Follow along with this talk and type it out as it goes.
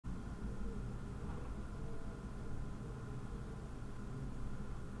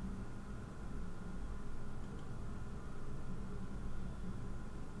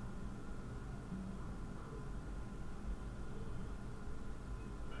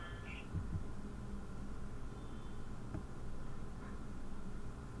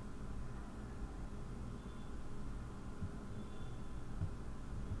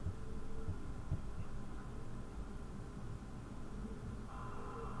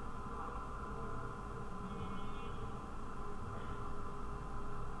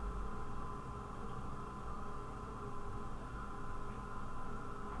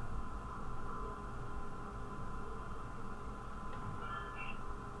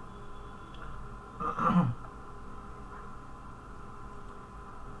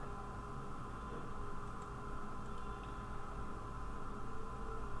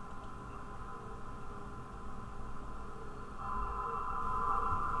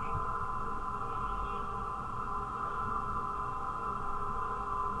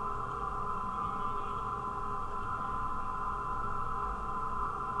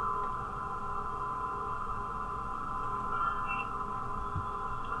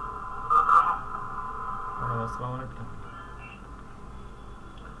আসসালামু আলাইকুম।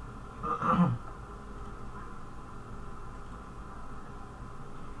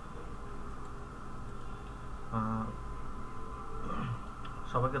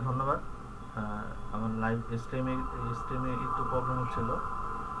 সবাইকে ধন্যবাদ। আমার লাইভ স্ট্রিমে একটু প্রবলেম হচ্ছিল,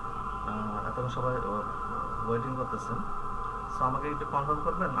 এতক্ষণ সবাই ওয়েটিং করতেছেন। সো আমাকে একটু কনফার্ম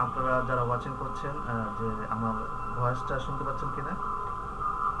করবেন আপনারা যারা ওয়াচিং করছেন যে আমার ভয়েসটা শুনতে পাচ্ছেন কিনা।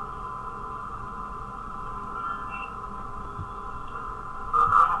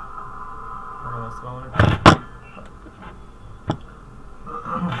 আসসালামু আলাইকুম।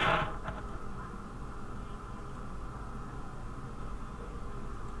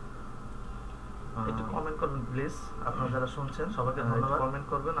 একটু কমেন্ট করবেন প্লিজ, আপনারা যারা শুনছেন সবাইকে ধন্যবাদ। কমেন্ট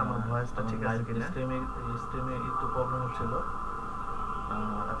করবেন আমার ভয়েসটা ঠিক আছে কিনা। স্ট্রিমে একটু প্রবলেম হচ্ছিল,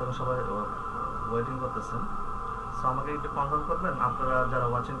 এতক্ষণ সবাই ওয়েটিং করতেছেন। সো আমাকে একটু কনফার্ম করবেন আপনারা যারা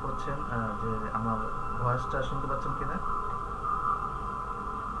ওয়াচিং করছেন যে আমার ভয়েসটা শুনতে পাচ্ছেন কিনা।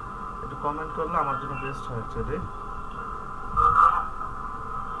 একটু কমেন্ট করলে আমার জন্য বেস্ট হয় অ্যাকচুয়ালি।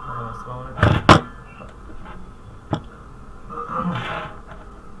 আসসালামু আলাইকুম।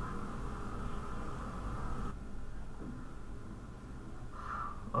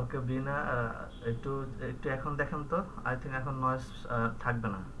 ওকে বিনা, একটু এখন দেখেন তো, আই থিঙ্ক এখন নয়েজ থাকবে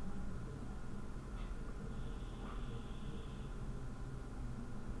না।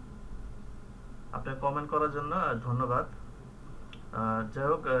 আপনার কমেন্ট করার জন্য ধন্যবাদ। যাই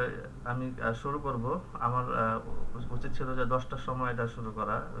হোক, আমি শুরু করব। আমার উচিত ছিল যে 10টার সময় এটা শুরু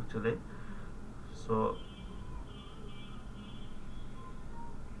করা অ্যাকচুয়ালি। সো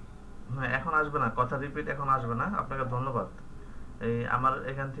এখন আসবে না, কথা রিপিট এখন আসবে না। আপনাকে ধন্যবাদ। এই আমার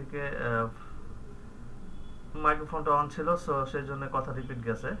এখান থেকে মাইক্রোফোনটা অন ছিল, সো সেই জন্য কথা রিপিট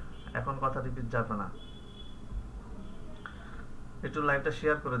গেছে। এখন কথা রিপিট যাবে না। একটু লাইভটা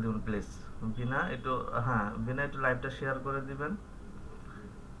শেয়ার করে দিবেন প্লিজ বিনা। বিনা একটু লাইভটা শেয়ার করে দিবেন।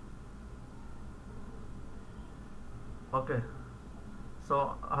 ওকে, সো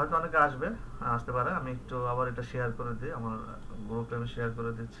হয়তো অনেকে আসতে পারে। আমি একটু আবার এটা শেয়ার করে দিই, আমার গ্রুপে আমি শেয়ার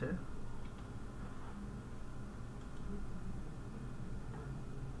করে দিচ্ছি।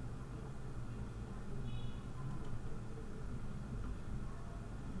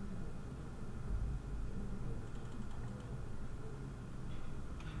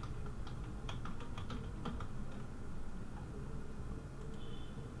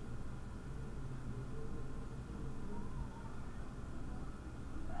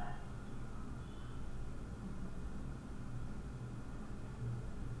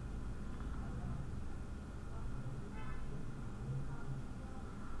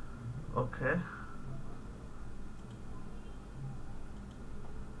 ওকে,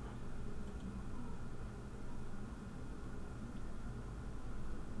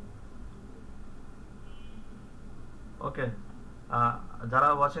 ওকে, যারা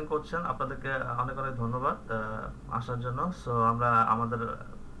ওয়াচিং করছেন আপনাদেরকে অনেক অনেক ধন্যবাদ আসার জন্য। সো আমরা আমাদের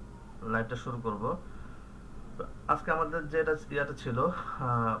লাইভটা শুরু করব। আজকে আমাদের যেটা ছিল,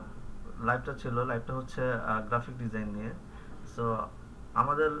 লাইভটা হচ্ছে গ্রাফিক ডিজাইন নিয়ে। সো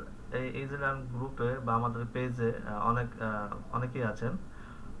আমাদের এই EasyLearn গ্রুপে বা আমাদের পেজে অনেকেই আছেন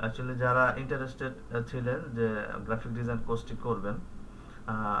অ্যাকচুয়ালি যারা ইন্টারেস্টেড ছিলেন যে গ্রাফিক ডিজাইন কোর্সটি করবেন।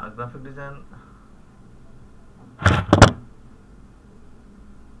 গ্রাফিক ডিজাইন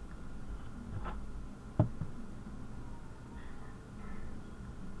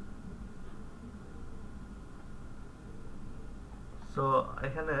সো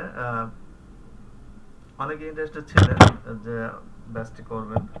এখানে অনেকে ইন্টারেস্টেড ছিলেন যে ব্যাচটি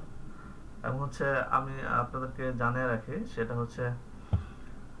করবেন, এবং হচ্ছে আমি আপনাদেরকে জানিয়ে রাখি সেটা হচ্ছে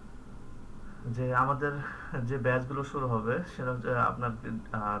যে আমাদের যে ব্যাচগুলো শুরু হবে সেটা হচ্ছে আপনার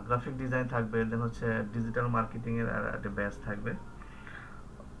গ্রাফিক ডিজাইন থাকবে, দেন হচ্ছে ডিজিটাল মার্কেটিং এর একটা ব্যাচ থাকবে,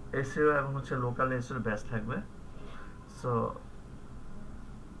 এসইও এবং হচ্ছে লোকাল এসইও ব্যাচ থাকবে। সো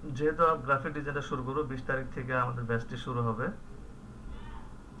যেহেতু গ্রাফিক ডিজাইনটা শুরু করব 20 তারিখ থেকে আমাদের ব্যাচটি শুরু হবে।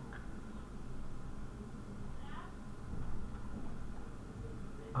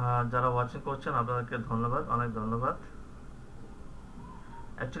 যারা ওয়াচিং করছেন আপনাদেরকে ধন্যবাদ, অনেক ধন্যবাদ।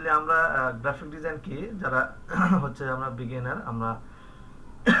 অ্যাকচুয়ালি আমরা গ্রাফিক ডিজাইন কি, যারা হচ্ছে আমরা বিগিনার, আমরা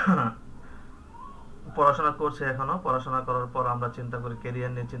পড়াশোনা করছি এখনো। পড়াশোনা করার পর আমরা চিন্তা করি,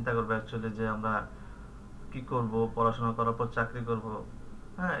 ক্যারিয়ার নিয়ে চিন্তা করবো অ্যাকচুয়ালি, যে আমরা কি করব, পড়াশোনা করার পর চাকরি করব।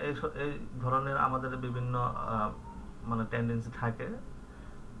 হ্যাঁ, এই ধরনের আমাদের বিভিন্ন মানে টেন্ডেন্সি থাকে।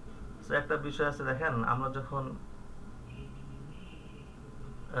 তো একটা বিষয় আছে, দেখেন আমরা যখন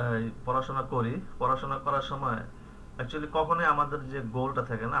পড়াশোনা করি, পড়াশোনা করার সময় অ্যাকচুয়ালি কখনোই আমাদের যে গোলটা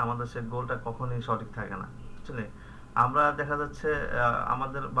থাকে না, আমাদের সেই গোলটা কখনোই সঠিক থাকে না অ্যাকচুয়ালি। আমরা দেখা যাচ্ছে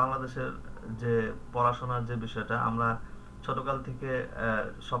আমাদের বাংলাদেশের যে পড়াশোনার যে বিষয়টা, আমরা ছোটকাল থেকে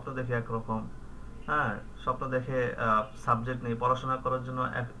স্বপ্ন দেখে একরকম, হ্যাঁ, স্বপ্ন দেখে সাবজেক্ট নিয়ে পড়াশোনা করার জন্য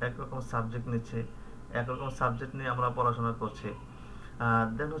একরকম সাবজেক্ট নিচ্ছি, একরকম সাবজেক্ট নিয়ে আমরা পড়াশোনা করছি।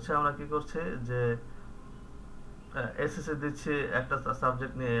 দেন হচ্ছে আমরা কি করছি, যে এসএসসি দিচ্ছি একটা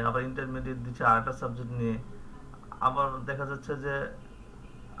সাবজেক্ট নিয়ে, আবার ইন্টারমিডিয়েট দিচ্ছি আরেকটা সাবজেক্ট নিয়ে, আবার দেখা যাচ্ছে যে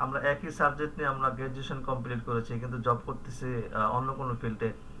আমরা একই সাবজেক্ট নিয়ে আমরা গ্র্যাজুয়েশন কমপ্লিট করেছি কিন্তু জব করতেছি অন্য কোনো ফিল্ডে।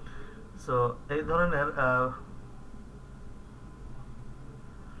 সো এই ধরনের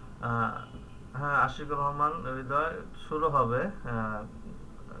হ্যাঁ, আশিকুর রহমান হৃদয়, শুরু হবে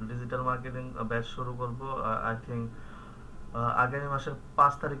ডিজিটাল মার্কেটিং ব্যাচ শুরু করব আই থিঙ্ক আগামী মাসের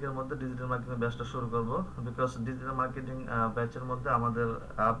 5 তারিখের মধ্যে ডিজিটাল মার্কেটিং ব্যাচটা শুরু করব। বিকজ ডিজিটাল মার্কেটিং ব্যাচের মধ্যে আমাদের,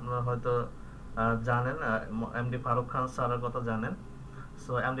 আপনারা হয়তো জানেন, এমডি ফারুক খান স্যারের কথা জানেন।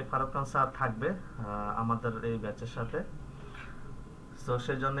 So MD Faruk Khan sir থাকবে আমাদের এই ব্যাচের সাথে। সো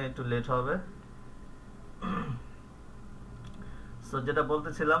সেই জন্য একটু লেট হবে। সো যেটা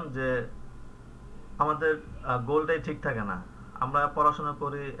বলতেছিলাম, যে আমাদের গোলটাই ঠিক থাকে না। আমরা পড়াশোনা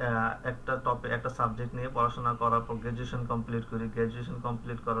করি একটা টপিক, একটা সাবজেক্ট নিয়ে পড়াশোনা করার পর গ্র্যাজুয়েশন কমপ্লিট করি, গ্র্যাজুয়েশন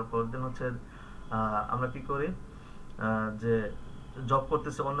কমপ্লিট করার পর দিন হচ্ছে আমরা কি করি, যে জব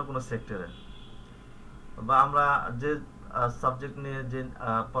করতেছি অন্য কোনো সেক্টরে, বা আমরা যে সাবজেক্ট নিয়ে যে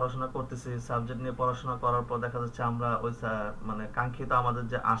পড়াশোনা করতেছি, সাবজেক্ট নিয়ে পড়াশোনা করার পর দেখা যাচ্ছে আমরা ওই মানে কাঙ্ক্ষিত আমাদের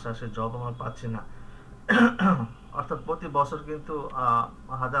যে আশা, সে জব আমরা পাচ্ছি না। অর্থাৎ প্রতি বছর কিন্তু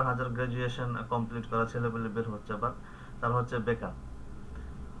হাজার হাজার গ্রাজুয়েশন কমপ্লিট করা ছেলেপেলে বের হচ্ছে, বাট তারা হচ্ছে বেকার।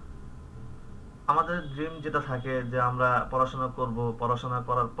 আমাদের ড্রিম যেটা থাকে, যে আমরা পড়াশোনা করব, পড়াশোনা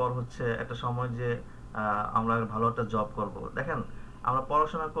করার পর হচ্ছে একটা সময় যে আমরা ভালো একটা জব করব। দেখেন, আমরা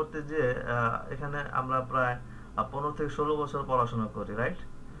পড়াশোনা করতে যে এখানে আমরা প্রায় 15 থেকে 16 বছর পড়াশোনা করি, রাইট?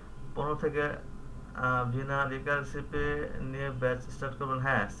 15 থেকে ভিনা রিকার সিপিএ নিয়ে ব্যাচ স্টার্ট করবেন।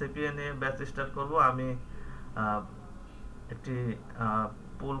 হ্যাঁ, সিপিএ নিয়ে ব্যাচ স্টার্ট করব। আমি একটি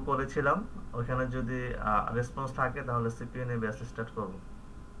পুল করেছিলাম, ওখানে যদি রেসপন্স থাকে তাহলে সিপিএ নিয়ে ব্যাচ স্টার্ট করব।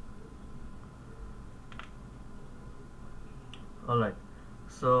 অলরাইট।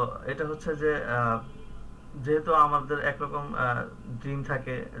 সো এটা হচ্ছে যে যেহেতু আমাদের একরকম ড্রিম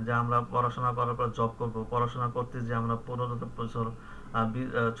থাকে যে আমরা পড়াশোনা করার পর জব করব, পড়াশোনা করতে যে আমরা 15 বছর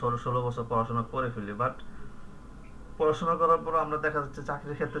 16 বছর পড়াশোনা করে ফেলি, বাট পড়াশোনা করার পর আমরা দেখা যাচ্ছে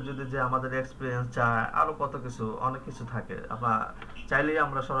চাকরির ক্ষেত্রে যদি যে আমাদের এক্সপিরিয়েন্স চায়, আরো কত কিছু, অনেক কিছু থাকে, আমরা চাইলেই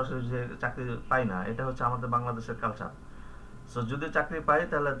আমরা সরাসরি যে চাকরি পাই না। এটা হচ্ছে আমাদের বাংলাদেশের কালচার। সো যদি চাকরি পাই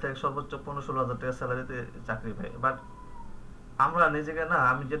তাহলে সর্বোচ্চ 15-16 হাজার টাকা স্যালারিতে চাকরি পাই, বাট আমরা নিজেকে না,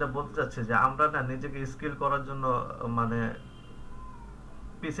 আমি যেটা বলতে চাচ্ছি যে আমরা না নিজেকে স্কিল করার জন্য মানে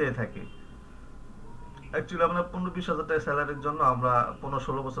পিছিয়ে থাকি। অ্যাকচুয়ালি আমরা 15-20 হাজার টাকা স্যালারির জন্য আমরা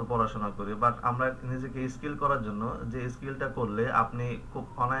 15-16 বছর পড়াশোনা করি, বাট আমরা নিজেকে স্কিল করার জন্য, যে স্কিলটা করলে আপনি খুব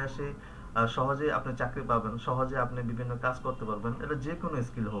অনায়াসে সহজেই আপনি চাকরি পাবেন, সহজে আপনি বিভিন্ন কাজ করতে পারবেন। এটা যে কোনো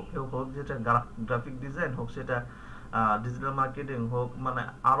স্কিল হোক, হোক যেটা গ্রাফিক ডিজাইন হোক, সেটা ডিজিটাল মার্কেটিং হোক, মানে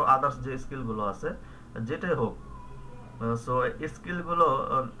আরো আদার্স যে স্কিলগুলো আছে, যেটাই হোক। সো স্কিলগুলো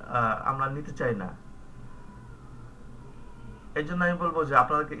আমরা নিতে চাই না। এই জন্য আমি বলবো যে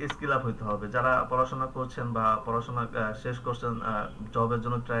আপনাদেরকে স্কিল আপ হইতে হবে। যারা পড়াশোনা করছেন বা পড়াশোনা শেষ করছেন, জবের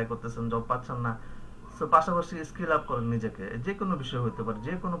জন্য ট্রাই করতেছেন, জব পাচ্ছেন না, সো পাশাপাশি স্কিল আপ করেন নিজেকে। যে কোনো বিষয় হইতে পারে,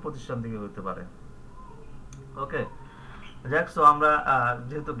 যে কোনো প্রতিষ্ঠান থেকে হইতে পারে। ওকে, যাক। সো আমরা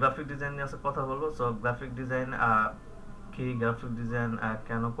যেহেতু গ্রাফিক ডিজাইন নিয়ে কথা বলবো, সো গ্রাফিক ডিজাইন কি, গ্রাফিক ডিজাইন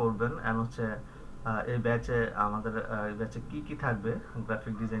কেন করবেন, এন্ড হচ্ছে এই ব্যাচে আমাদের এই ব্যাচে কি কি থাকবে,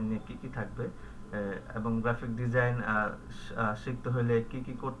 গ্রাফিক ডিজাইন নিয়ে কি কি থাকবে, এবং গ্রাফিক ডিজাইন শিখতে হলে কি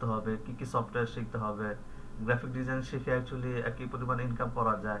কি করতে হবে, কি কি সফটওয়্যার শিখতে হবে, গ্রাফিক ডিজাইন শিখে অ্যাকচুয়ালি কি পরিমাণ ইনকাম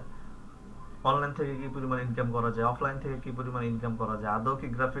করা যায়, অনলাইন থেকে কি পরিমাণ ইনকাম করা যায়, অফলাইন থেকে কি পরিমাণ ইনকাম করা যায়, আদৌ কি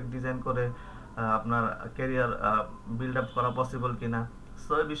গ্রাফিক ডিজাইন করে আপনার ক্যারিয়ার বিল্ড আপ করা পসিবল কিনা।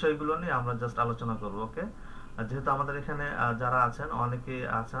 সো এই বিষয়গুলো নিয়ে আমরা জাস্ট আলোচনা করব। ওকে, যেহেতু আমাদের এখানে যারা আছেন, অনেকেই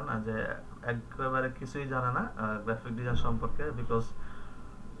আছেন যে একেবারে কিছুই জানে না গ্রাফিক ডিজাইন সম্পর্কে, বিকজ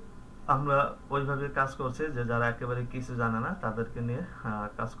আমরা ওইভাবে কাজ করছি যে যারা একেবারে কিছু জানে না তাদেরকে নিয়ে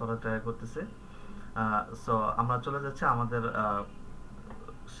কাজ করার ট্রাই করতেছি। সো আমরা চলে যাচ্ছি আমাদের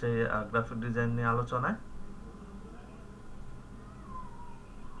সেই গ্রাফিক ডিজাইন নিয়ে আলোচনায়।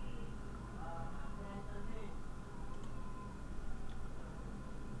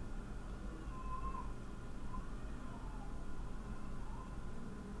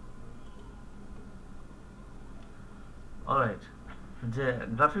 অলরাইট, যে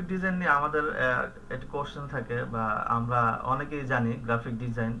গ্রাফিক ডিজাইন নিয়ে আমাদের একটা কোশ্চেন থাকে, বা আমরা অনেকেই জানি গ্রাফিক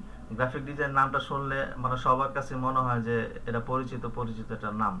ডিজাইন নামটা শুনলে মানে সবার কাছে মনে হয় যে এটা পরিচিত একটা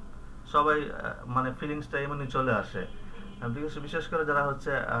নাম। সবাই মানে ফিলিংসটা এমনি চলে আসে। বিশেষ করে যারা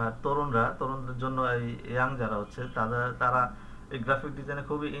হচ্ছে তরুণদের জন্য, এই ইয়াং যারা হচ্ছে তারা এই গ্রাফিক ডিজাইনে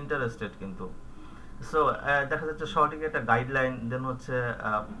খুবই ইন্টারেস্টেড কিন্তু। সো দেখা যাচ্ছে সঠিক একটা গাইডলাইন, দেন হচ্ছে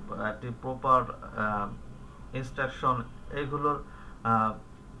একটি প্রপার ইনস্ট্রাকশন, এইগুলোর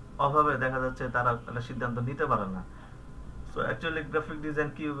অভাবে দেখা যাচ্ছে তারা একটা সিদ্ধান্ত নিতে পারে না। সো অ্যাকচুয়ালি গ্রাফিক ডিজাইন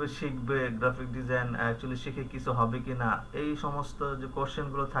কিভাবে শিখবে, গ্রাফিক ডিজাইন অ্যাকচুয়ালি শিখে কিছু হবে কিনা, এই সমস্ত যে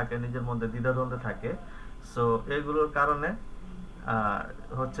কোশ্চেনগুলো থাকে নিজের মধ্যে দ্বিধাদ্বন্দ্ব থাকে। সো এইগুলোর কারণে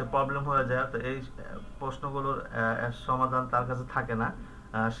হচ্ছে প্রবলেম হয়ে যায়। তো এই প্রশ্নগুলোর সমাধান তার কাছে থাকে না,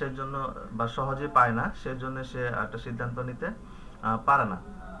 সেজন্য বা সহজেই পায় না, সেজন্য সে একটা সিদ্ধান্ত নিতে পারে না।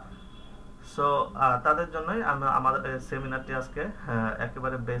 সো তাদের জন্যই আমাদের সেমিনারটি আজকে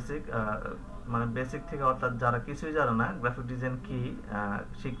একেবারে বেসিক থেকে, অর্থাৎ যারা কিছুই জানে না গ্রাফিক ডিজাইন কি,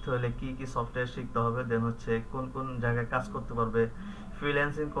 শিখতে হলে কি কি সফটওয়্যার শিখতে হবে, দেন হচ্ছে কোন জায়গায় কাজ করতে পারবে,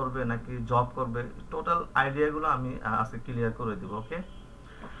 ফ্রিল্যান্সিং করবে নাকি জব করবে, টোটাল আইডিয়াগুলো আমি আজকে ক্লিয়ার করে দিব। ওকে,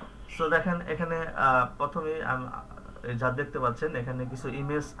 সো দেখেন এখানে প্রথমেই যা দেখতে পাচ্ছেন, এখানে কিছু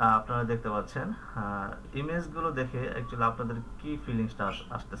ইমেজ আপনারা দেখতে পাচ্ছেন। ইমেজগুলো দেখে অ্যাকচুয়ালি আপনাদের কি ফিলিংসটা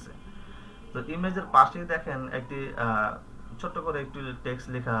আসতেছে। তো ইমেজের পাশেই দেখেন একটি ছোট্ট করে একটু টেক্সট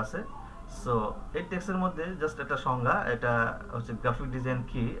লেখা আছে। সো এই টেক্সটের মধ্যে জাস্ট একটা সংজ্ঞা, এটা হচ্ছে গ্রাফিক ডিজাইন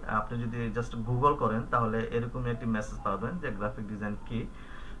কি। আপনি যদি জাস্ট গুগল করেন তাহলে এরকমই একটি মেসেজ পাবেন যে গ্রাফিক ডিজাইন কি।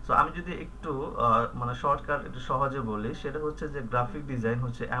 সো আমি যদি একটু মানে শর্টকাট একটু সহজে বলি, সেটা হচ্ছে যে গ্রাফিক ডিজাইন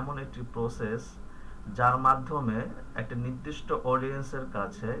হচ্ছে এমন একটি প্রসেস যার মাধ্যমে একটা নির্দিষ্ট অডিয়েন্সের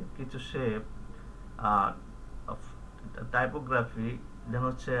কাছে কিছু শেপ, টাইপোগ্রাফি, দেন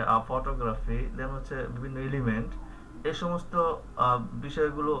হচ্ছে ফটোগ্রাফি, দেন হচ্ছে বিভিন্ন এলিমেন্ট, এই সমস্ত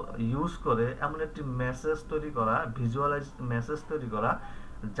বিষয়গুলো ইউজ করে এমন একটি মেসেজ তৈরি করা, ভিজুয়ালাইজ মেসেজ তৈরি করা,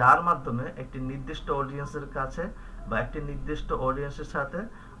 যার মাধ্যমে একটি নির্দিষ্ট অডিয়েন্সের কাছে বা একটি নির্দিষ্ট অডিয়েন্সের সাথে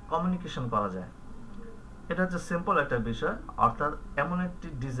কমিউনিকেশন করা যায়। এটা হচ্ছে সিম্পল একটা বিষয়। অর্থাৎ এমন একটি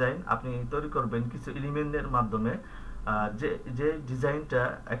ডিজাইন আপনি তৈরি করবেন কিছু এলিমেন্টের মাধ্যমে, যে ডিজাইনটা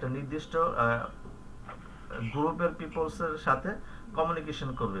একটা নির্দিষ্ট গ্রুপের পিপলসের সাথে কমিউনিকেশন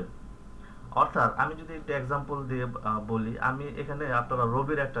করবে। অর্থাৎ আমি যদি একটা এক্সাম্পল দিয়ে বলি, আমি এখানে আপনারা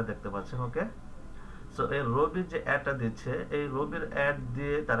রবির একটা দেখতে পাচ্ছেন। ওকে, সো এই রবির যে অ্যাডটা দিচ্ছে, এই রবির অ্যাড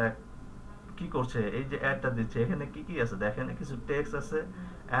দিয়ে তারা কি করছে, এই যে অ্যাডটা দিচ্ছে এখানে কি কি আছে দেখেন, কিছু টেক্সট আছে,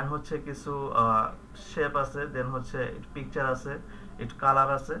 এন্ড হচ্ছে কিছু শেপ আছে, দেন হচ্ছে পিকচার আছে, একটু কালার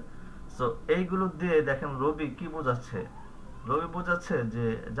আছে। সো এইগুলো দিয়ে দেখেন রবি কি বোঝাচ্ছে, রবি বোঝাচ্ছে যে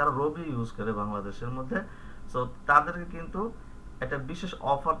যারা রবি ইউজ করে বাংলাদেশের মধ্যে, সো তাদেরকে কিন্তু একটা বিশেষ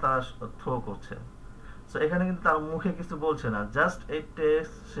অফার তারা থ্রো করছে। সো এখানে কিন্তু তার মুখে কিছু বলছে না, জাস্ট এই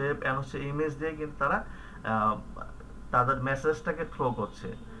টেক্সট, শেপ এন্ড হচ্ছে ইমেজ দিয়ে কিন্তু তারা তাদের মেসেজটাকে থ্রো করছে।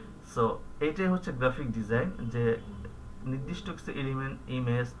 সো এইটাই হচ্ছে গ্রাফিক ডিজাইন, যে নির্দিষ্ট কিছু এলিমেন্ট,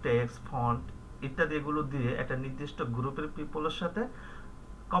 ইমেজ, টেক্সট, ফন্ট ইত্যাদি এগুলো দিয়ে একটা নির্দিষ্ট গ্রুপের পিপলের সাথে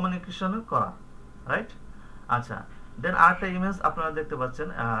কমিউনিকেশন করা, রাইট? আচ্ছা, দেন আরেকটা ইমেজ আপনারা দেখতে পাচ্ছেন,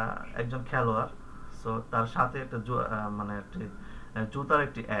 একজন খেলোয়াড়, সো তার সাথে একটা মানে একটি জুতার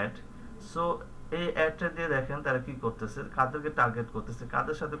একটি অ্যাড। সো এই অ্যাডটা দিয়ে দেখেন তারা কি করতেছে, কাদেরকে টার্গেট করতেছে,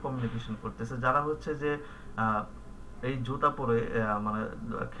 কাদের সাথে কমিউনিকেশন করতেছে, যারা হচ্ছে যে এই জুতা পরে মানে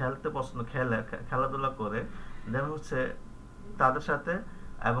খেলতে পছন্দ, খেলাধুলা করে, দেন হচ্ছে তাদের সাথে,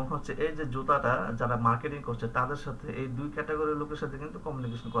 এবং হচ্ছে এই যে জুতাটা যারা মার্কেটিং করছে তাদের সাথে, এই দুই ক্যাটাগরির লোকের সাথে কিন্তু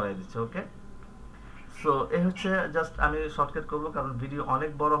কমিউনিকেশন করাই দিচ্ছে। ওকে, সো এই হচ্ছে জাস্ট আমি শর্টকাট করব কারণ ভিডিও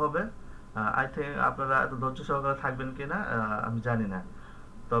অনেক বড় হবে। আই থিঙ্ক আপনারা এত ধৈর্য সহকারে থাকবেন কিনা আমি জানি না,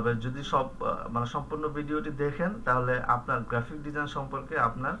 তবে যদি মানে সম্পূর্ণ ভিডিওটি দেখেন তাহলে আপনার গ্রাফিক ডিজাইন সম্পর্কে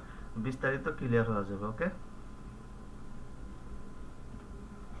আপনার বিস্তারিত ক্লিয়ার হয়ে যাবে। ওকে,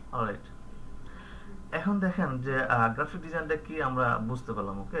 অলরাইট, এখন দেখেন যে গ্রাফিক ডিজাইনটা কি আমরা বুঝতে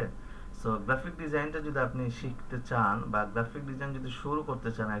পারলাম। ওকে, সো গ্রাফিক ডিজাইনটা যদি আপনি শিখতে চান বা গ্রাফিক ডিজাইন যদি শুরু করতে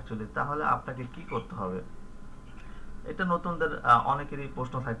চান অ্যাকচুয়ালি, তাহলে আপনাকে কি করতে হবে? এটা নতুনদের অনেকেরই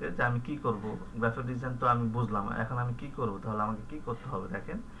প্রশ্ন থাকে যে আমি কি করব, গ্রাফিক ডিজাইন তো আমি বুঝলাম, এখন আমি কি করব, তাহলে আমাকে কি করতে হবে?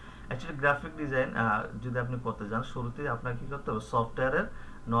 দেখেন, অ্যাকচুয়ালি গ্রাফিক ডিজাইন যদি আপনি করতে চান, শুরুতেই আপনাকে কি করতে হবে, সফটওয়্যারের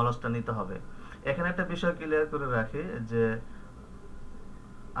নলেজটা নিতে হবে। এখানে একটা বিষয় ক্লিয়ার করে রাখি যে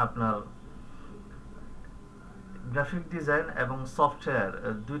আপনার গ্রাফিক ডিজাইন এবং সফটওয়্যার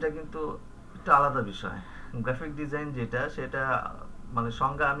দুইটা কিন্তু একটু আলাদা বিষয়। গ্রাফিক ডিজাইন যেটা, সেটা মানে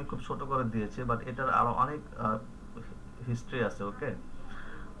সংজ্ঞা আমি খুব ছোট করে দিয়েছি, বাট এটার আরো অনেক হিস্ট্রি আছে। ওকে,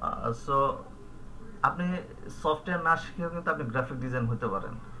 সো আপনি সফটওয়্যার না শিখেও কিন্তু আপনি গ্রাফিক ডিজাইন হতে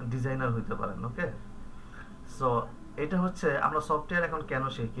পারেন, ডিজাইনার হতে পারেন। ওকে, সো এটা হচ্ছে আমরা সফটওয়্যার এখন কেন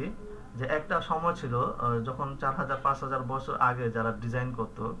শিখি, যে একটা সময় ছিল যখন 4000 5000 বছর আগে যারা ডিজাইন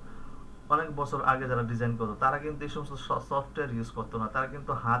করতো, অনেক বছর আগে যারা ডিজাইন করতো, তারা কিন্তু এই সমস্ত সফটওয়্যার ইউজ করতো না। তারা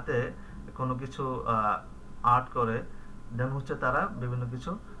কিন্তু হাতে কোনো কিছু আর্ট করে দেন হচ্ছে তারা বিভিন্ন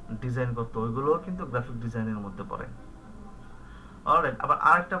কিছু ডিজাইন করতো, ওইগুলোও কিন্তু গ্রাফিক ডিজাইনের মধ্যে পড়ে। অলরাইট, আবার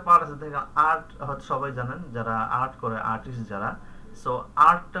আরেকটা পার্ট আছে দেখেন, আর্ট হয়তো সবাই জানেন যারা আর্ট করে, আর্টিস্ট যারা, সো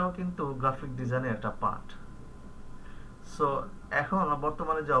আর্টটাও কিন্তু গ্রাফিক ডিজাইনের একটা পার্ট। সো এখন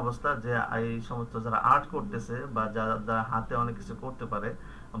বর্তমানে যে অবস্থা, যে এই সমস্ত যারা আর্ট করতেছে বা যারা হাতে অনেক কিছু করতে পারে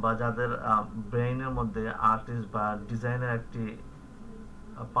বা যাদের ব্রেইনের মধ্যে আর্টিস্ট বা ডিজাইনের একটি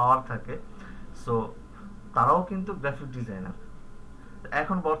পাওয়ার থাকে, সো তারাও কিন্তু গ্রাফিক ডিজাইনার।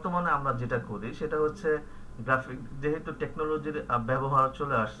 এখন বর্তমানে আমরা যেটা করি সেটা হচ্ছে গ্রাফিক, যেহেতু টেকনোলজির ব্যবহার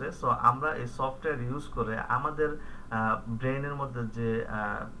চলে আসছে, সো আমরা এই সফটওয়্যার ইউজ করে আমাদের ব্রেইনের মধ্যে যে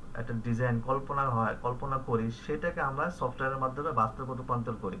একটা ডিজাইন কল্পনা করি, সেটাকে আমরা সফটওয়্যারের মাধ্যমে বাস্তবে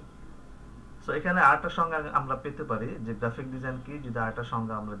রূপান্তর করি। সো এখানে আর্টের সংজ্ঞা আমরা পেতে পারি যে গ্রাফিক ডিজাইন কি, যদি আর্টের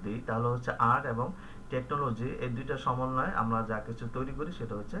সংজ্ঞা আমরা দিই তাহলে হচ্ছে আর্ট এবং টেকনোলজি এই দুইটার সমন্বয়ে আমরা যা কিছু তৈরি করি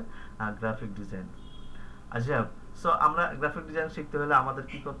সেটা হচ্ছে গ্রাফিক ডিজাইন। আচ্ছা, সো আমরা গ্রাফিক ডিজাইন শিখতে হলে আমাদের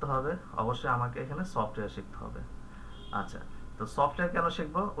কি করতে হবে? অবশ্যই আমাকে এখানে সফটওয়্যার শিখতে হবে। আচ্ছা, তো সফটওয়্যার কেন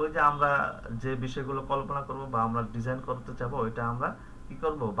শিখবো? ওই যে আমরা যে বিষয়গুলো কল্পনা করব বা আমরা ডিজাইন করতে চাবো, ওইটা আমরা কি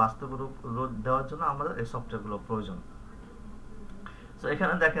করব, বাস্তব রূপ দেওয়ার জন্য আমাদের এই সফটওয়্যারগুলো প্রয়োজন। সো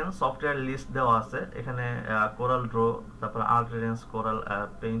এখানে দেখেন সফটওয়্যার লিস্ট দেওয়া আছে, এখানে কোরাল ড্র, তারপর আর্ট রেঞ্জ, কোরাল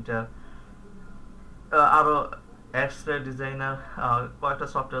পেইন্টার, আরো এক্সরে ডিজাইনার, কয়েকটা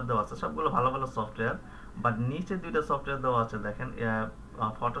সফটওয়্যার দেওয়া আছে, সবগুলো ভালো ভালো সফটওয়্যার। বাট নিচে দুইটা সফটওয়্যার দেওয়া আছে দেখেন,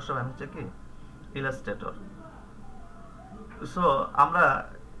 ফটোশপ এন্ড হচ্ছে কি ইলাস্ট্রেটর। সো আমরা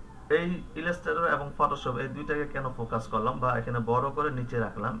এই ইলাস্ট্রেটর এবং ফটোশপ এই দুইটাকে কেন ফোকাস করলাম বা এখানে বড় করে নিচে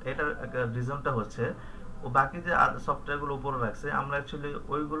রাখলাম, এটার রিজনটা হচ্ছে ও বাকি যে সফটওয়্যারগুলো উপরে রাখছে, আমরা অ্যাকচুয়ালি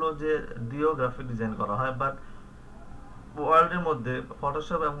ওইগুলো যে দিয়েও গ্রাফিক ডিজাইন করা হয়, বাট ওয়ার্ল্ডের মধ্যে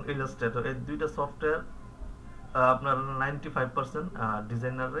ফটোশপ এবং ইলাস্ট্রেটর এই দুইটা সফটওয়্যার আপনার 95%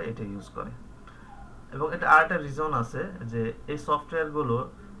 ডিজাইনাররা এটা ইউজ করে। এবং এটা আরেকটা রিজন আছে যে এই সফটওয়্যারগুলো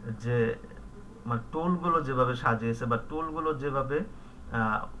যে মানে টুলগুলো যেভাবে সাজিয়েছে বা টুলগুলো যেভাবে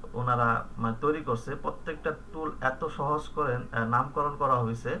ওনারা মানে তৈরি করছে, প্রত্যেকটা টুল এত সহজ করে নামকরণ করা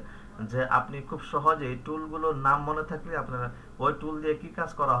হয়েছে যে আপনি খুব সহজে এই টুলগুলোর নাম মনে থাকলে আপনারা ওই টুল দিয়ে কি কাজ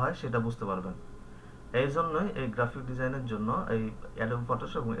করা হয় সেটা বুঝতে পারবেন। এই জন্যই এই গ্রাফিক ডিজাইনের জন্য এই অ্যাডোবি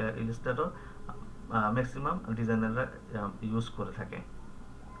ফটোশপ এবং ইলাস্ট্রেটর ম্যাক্সিমাম ডিজাইনাররা ইউজ করে থাকে।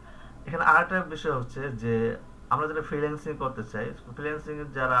 এখানে আরেকটা বিষয় হচ্ছে যে আমরা যারা ফ্রিল্যান্সিং করতে চাই, ফ্রিল্যান্সিং এর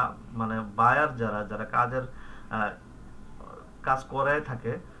যারা মানে বায়ার যারা কাজ করায়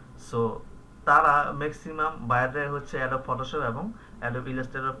থাকে, সো তারা ম্যাক্সিমাম বায়াররা হচ্ছে অ্যাডোবি ফটোশপ এবং অ্যাডোবি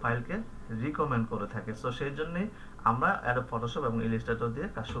ইলাস্ট্রেটর ফাইলকে রিকমেন্ড করে থাকে। সো সেই জন্যই আমরা অ্যাডোবি ফটোশপ এবং ইলাস্ট্রেটর দিয়ে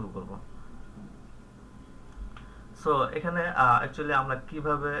কাজ শুরু করব। সো এখানে অ্যাকচুয়ালি আমরা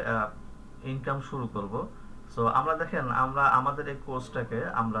কিভাবে ইনকাম শুরু করব। সো আমরা দেখেন, আমরা আমাদের এই কোর্সটাকে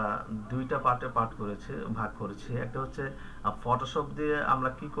আমরা দুইটা পার্টে ভাগ করেছি। একটা হচ্ছে ফটোশপ দিয়ে আমরা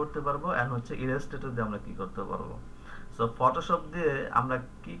কি করতে পারবো, আর হচ্ছে ইলাস্ট্রেটর দিয়ে আমরা কি করতে পারবো। সো ফটোশপ দিয়ে আমরা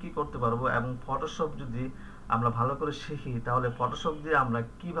কি করতে পারবো এবং ফটোশপ যদি আমরা ভালো করে শিখি তাহলে ফটোশপ দিয়ে আমরা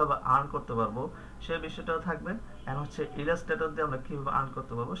কিভাবে আর্ন করতে পারবো সেই বিষয়টাও থাকবে, আর হচ্ছে ইলাস্ট্রেটর দিয়ে আমরা কিভাবে আর্ন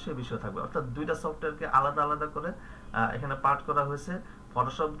করতে পারবো সেই বিষয় থাকবে। অর্থাৎ দুইটা সফটওয়্যারকে আলাদা আলাদা করে এখানে পার্ট করা হয়েছে।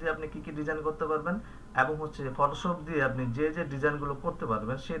 ফটোশপ দিয়ে আপনি কি ডিজাইন করতে পারবেন এবং হচ্ছে ফটোশপ দিয়ে আপনি যে ডিজাইনগুলো করতে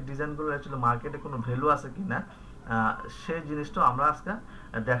পারবেন সেই ডিজাইনগুলো অ্যাকচুয়ালি মার্কেটে কোনো ভ্যালু আছে কিনা সেই জিনিসটাও আমরা আজকে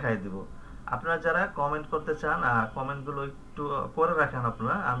দেখাই দিব। আপনারা যারা কমেন্ট করতে চান কমেন্টগুলো একটু করে রাখেন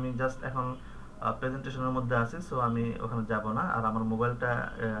আপনারা। আমি জাস্ট এখন প্রেজেন্টেশনের মধ্যে আছি, সো আমি ওখানে যাব না। আর আমার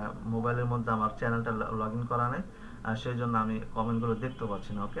মোবাইলের মধ্যে আমার চ্যানেলটা লগ ইন করা নেই, সেই জন্য আমি কমেন্টগুলো দেখতে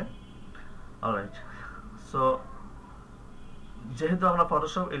পাচ্ছি না। ওকে, অলরাইট। সো যেহেতু আমরা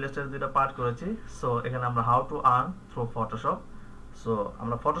ফটোশপ ইলাস্ট্রেটর দুইটা পার্ট করেছি, সো এখানে আমরা how to earn through Photoshop. So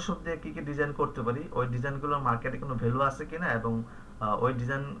আমরা ফটোশপ দিয়ে কি ডিজাইন করতে পারি, ওই ডিজাইনগুলোর মার্কেটে কোনো ভ্যালু আছে কিনা এবং ওই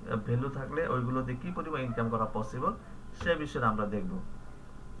ডিজাইন ভ্যালু থাকলে ওইগুলো দিয়ে কি পরিমাণ ইনকাম করা পসিবল সে বিষয়ে আমরা দেখব।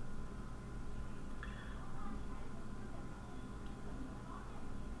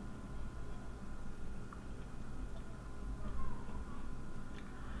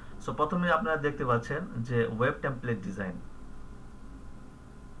 সো প্রথমে আপনারা দেখতে পাচ্ছেন যে web template design.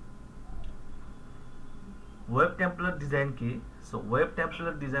 Web template design কি? সো ওয়েব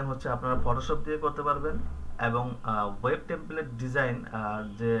টেমপ্লেট ডিজাইন হচ্ছে আপনারা ফটোশপ দিয়ে করতে পারবেন এবং ওয়েব টেমপ্লেট ডিজাইন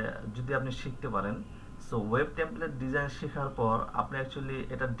যে যদি আপনি শিখতে পারেন, সো ওয়েব টেমপ্লেট ডিজাইন শেখার পর আপনি অ্যাকচুয়ালি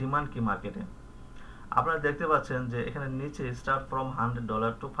এটা ডিমান্ড কি মার্কেটে আপনারা দেখতে পাচ্ছেন যে এখানে নিচে স্টার্ট ফ্রম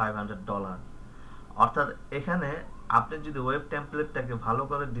 $100 to $500, অর্থাৎ এখানে আপনি যদি ওয়েব টেমপ্লেটটাকে ভালো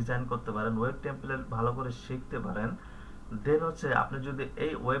করে ডিজাইন করতে পারেন, ওয়েব টেমপ্লেট ভালো করে শিখতে পারেন, দেন হচ্ছে আপনি যদি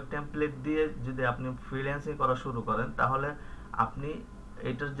এই ওয়েব টেমপ্লেট দিয়ে যদি আপনি ফ্রিল্যান্সিং করা শুরু করেন, তাহলে আপনি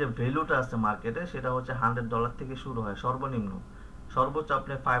এটার যে ভ্যালুটা আছে মার্কেটে সেটা হচ্ছে $100 থেকে শুরু হয় সর্বনিম্ন, সর্বোচ্চ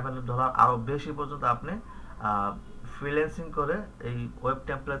আপনি $500 আরো বেশি পর্যন্ত আপনি ফ্রিল্যান্সিং করে এই ওয়েব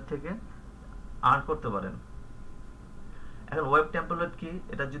টেমপ্লেট থেকে আর্ন করতে পারেন। এখন ওয়েব টেমপ্লেট কি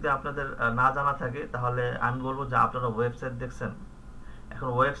এটা যদি আপনাদের না জানা থাকে, তাহলে আমি বলবো যে আপনারা ওয়েবসাইট দেখছেন। এখন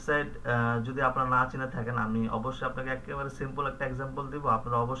ওয়েবসাইট যদি আপনারা না চিনে থাকেন, আমি অবশ্যই আপনাকে একেবারে সিম্পল একটা এক্সাম্পল দিব।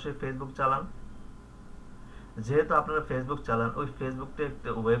 আপনারা অবশ্যই ফেসবুক চালান, যেহেতু আপনারা ফেসবুক চালান, ওই ফেসবুকটা একটা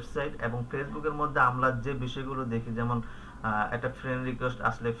ওয়েবসাইট, এবং ফেসবুকের মধ্যে আমরা যে বিষয়গুলো দেখি, যেমন একটা ফ্রেন্ড রিকোয়েস্ট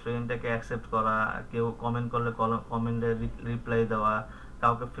আসলে ফ্রেন্ডটাকে অ্যাকসেপ্ট করা, কেউ কমেন্ট করলে কমেন্টে রিপ্লাই দেওয়া,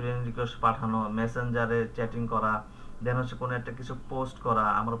 কাউকে ফ্রেন্ড রিকোয়েস্ট পাঠানো, মেসেঞ্জারে চ্যাটিং করা, দেন হচ্ছে কোনো একটা কিছু পোস্ট করা,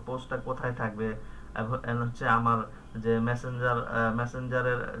 আমার পোস্টটা কোথায় থাকবে, এবং হচ্ছে আমার যে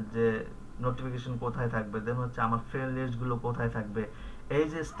মেসেঞ্জারের যে নোটিফিকেশন কোথায় থাকবে, দেন হচ্ছে আমার ফ্রেন্ড লিস্টগুলো কোথায় থাকবে। এই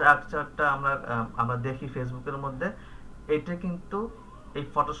যে স্ট্রাকচারটা আমরা দেখি ফেসবুকের মধ্যে, এটা কিন্তু এই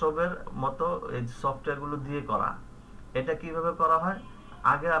ফটোশপের মতো এই সফটওয়্যারগুলো দিয়ে করা। এটা কিভাবে করা হয়?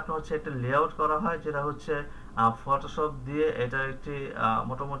 আগে আপনার হচ্ছে একটা লেআউট করা হয়, যেটা হচ্ছে ফটোশপ দিয়ে এটার একটি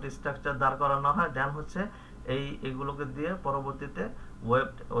মোটামুটি স্ট্রাকচার দাঁড় করানো হয়, দেন হচ্ছে এগুলোকে দিয়ে পরবর্তীতে ওয়েব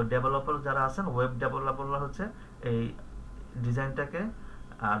ডেভেলপার যারা আছেন, ওয়েব ডেভেলপাররা হচ্ছে এই ডিজাইনটাকে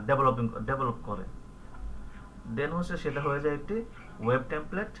ডেভেলপ করে, দেন হচ্ছে সেটা হয়ে যায় একটি ওয়েব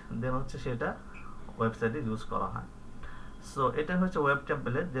টেমপ্লেট, দেন হচ্ছে সেটা ওয়েবসাইটে ইউজ করা হয়। সো এটা হচ্ছে ওয়েব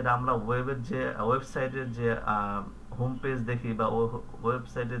টেমপ্লেট, যেটা আমরা ওয়েবসাইটের যে হোম পেজ দেখি, বা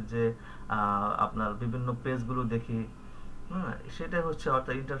ওয়েবসাইটের যে আপনার বিভিন্ন পেজগুলো দেখি, সেটা হচ্ছে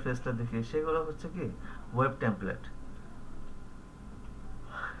অর্থাৎ ইন্টারফেসটা দেখি, সেগুলো হচ্ছে কি ওয়েব টেমপ্লেট।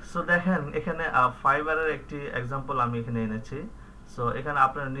 সো দেখেন এখানে ফাইবারের একটি এক্সাম্পল আমি এখানে এনেছি। সো এখানে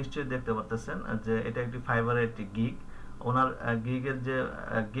আপনারা নিশ্চয়ই দেখতে পাচ্ছেন যে এটা একটি ফাইবারের একটি গিগ। ওনার গিগের যে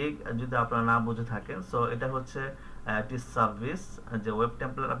গিগ যদি আপনারা না বুঝে থাকেন, সো এটা হচ্ছে একটি সার্ভিস, যে ওয়েব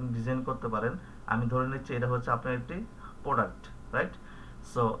টেমপ্লেট আপনি ডিজাইন করতে পারেন। আমি ধরে নিচ্ছি এটা হচ্ছে আপনার একটি প্রোডাক্ট, রাইট?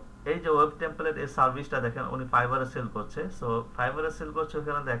 সো এই যে ওয়েব টেমপ্লেট এই সার্ভিসটা দেখেন উনি ফাইবারে সেল করছে। সো ফাইবারে সেল করছে,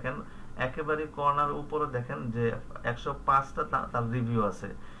 ওখানে দেখেন একেবারে কর্নার উপরে দেখেন যে 105টা তার রিভিউ আছে।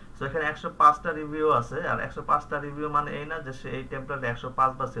 সো এখানে 105টা রিভিউ আছে, আর 105টা রিভিউ মানে এই না যে সে এই টেমপ্লেট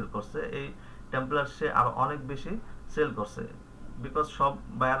 105 বার সেল করছে, এই টেমপ্লেট সে আরো অনেক বেশি সেল করছে। বিকজ সব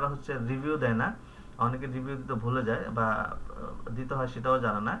বায়াররা হচ্ছে রিভিউ দেয় না, অনেকে রিভিউ দিতে ভুলে যায় বা দিতে হয় সেটাও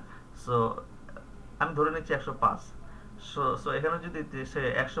জানে না। সো আমি ধরে নিচ্ছি 105। সো এখানে যদি সে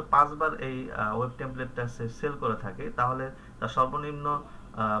 105 বার এই ওয়েব টেমপ্লেটটা সে সেল করে থাকে, তাহলে তার সর্বনিম্ন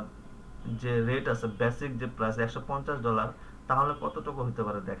যে রেট আছে, বেসিক যে প্রাইস $150, তাহলে কতটুকু হতে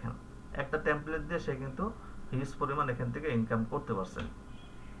পারে দেখেন। একটা টেমপ্লেট দিয়ে সে কিন্তু হিউজ পরিমাণ এখান থেকে ইনকাম করতে পারছে।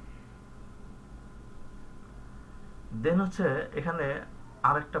 দেন হচ্ছে এখানে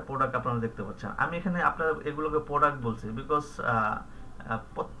আরেকটা প্রোডাক্ট আপনারা দেখতে পাচ্ছেন। আমি এখানে আপনারা এগুলোকে প্রোডাক্ট বলছি বিকজ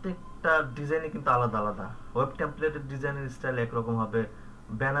প্রত্যেকটা ডিজাইনই কিন্তু আলাদা আলাদা। ওয়েব টেমপ্লেটের ডিজাইনের স্টাইল একরকম হবে,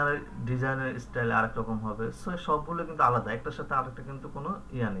 ব্যানারের ডিজাইনের স্টাইল আরেক রকম হবে। সো সবগুলো কিন্তু আলাদা, একটার সাথে আরেকটা কিন্তু কোনো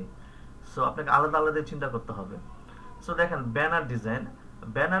ইয়া নেই। সো আপনাকে আলাদা আলাদা চিন্তা করতে হবে। সো দেখেন ব্যানার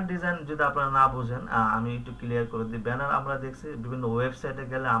ডিজাইন যদি আপনারা না বুঝেন, আমি একটু ক্লিয়ার করে দিই। ব্যানার আমরা দেখছি বিভিন্ন ওয়েবসাইটে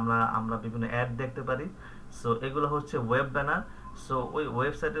গেলে আমরা বিভিন্ন অ্যাড দেখতে পারি। সো এগুলো হচ্ছে ওয়েব ব্যানার। সো ওই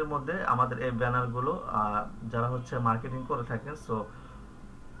ওয়েবসাইটের মধ্যে আমাদের এই ব্যানারগুলো যারা হচ্ছে মার্কেটিং করে থাকেন, সো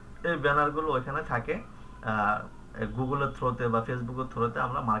এই ব্যানারগুলো ওইখানে থাকে, গুগলের থ্রুতে বা ফেসবুকের থ্রুতে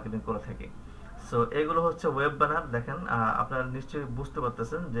আমরা মার্কেটিং করে থাকি। সো এগুলো হচ্ছে ওয়েব ব্যানার। দেখেন আপনারা নিশ্চয়ই বুঝতে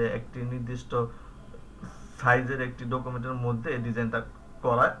পারতেছেন যে একটি নির্দিষ্ট সাইজের একটি ডকুমেন্টের মধ্যে এই ডিজাইনটা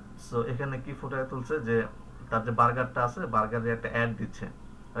করা। সো এখানে কি ফুটিয়ে তুলছে যে তার যে বার্গারটা আছে, বার্গারের একটা অ্যাড দিচ্ছে,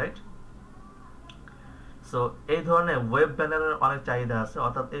 রাইট? সো এই ধরনের ওয়েব ব্যানারের অনেক চাহিদা আছে,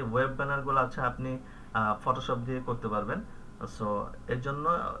 অর্থাৎ এই ওয়েব ব্যানারগুলো আছে আপনি ফটোশপ দিয়ে করতে পারবেন। সো এর জন্য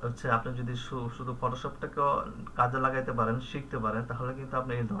হচ্ছে আপনি যদি শুধু ফটোশপটাকে কাজে লাগাইতে পারেন, শিখতে পারেন, তাহলে কিন্তু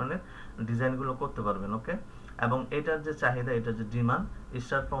আপনি এই ধরনের ডিজাইনগুলো করতে পারবেন, ওকে? এবং এটার যে চাহিদা, এটার যে ডিমান্ড,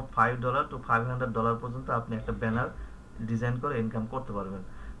 স্টার্ট ফ্রম $5 to $500 পর্যন্ত আপনি একটা ব্যানার ডিজাইন করে ইনকাম করতে পারবেন।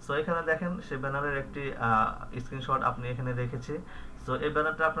 সো এখানে দেখেন সেই ব্যানারের একটি স্ক্রিনশট আপনি এখানে রেখেছি। সো এই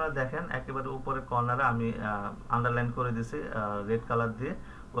ব্যানারটা আপনারা দেখেন একেবারে উপরে কর্নারে আমি আন্ডারলাইন করে দিয়েছি রেড কালার দিয়ে।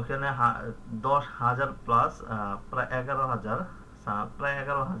 ওখানে 10,000 প্লাস প্রায়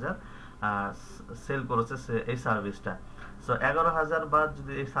 11,000 সেল করেছে এই সার্ভিসটা। সো 11,000 বার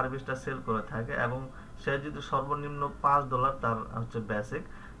যদি এই সার্ভিসটা সেল করে থাকে, এবং সে যদি সর্বনিম্ন $5 তার হচ্ছে বেসিক,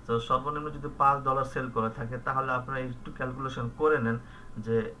 তো সর্বনিম্ন যদি $5 সেল করে থাকে, তাহলে আপনারা একটু ক্যালকুলেশন করে নেন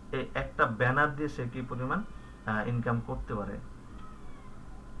যে এই একটা ব্যানার দিয়ে সে কি পরিমাণ ইনকাম করতে পারে।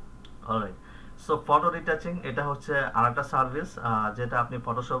 অলরাইট, সো ফটো রিটাচিং এটা হচ্ছে আরেকটা সার্ভিস যেটা আপনি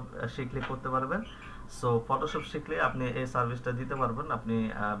ফটোশপ শিখলে করতে পারবেন। সো ফটোশপ শিখলে আপনি এই সার্ভিসটা দিতে পারবেন আপনি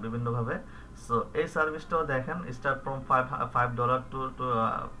বিভিন্নভাবে। সো এই সার্ভিসটাও দেখেন স্টার্ট ফ্রম $5 টু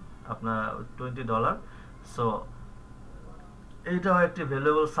আপনার $20। সো এইটাও একটি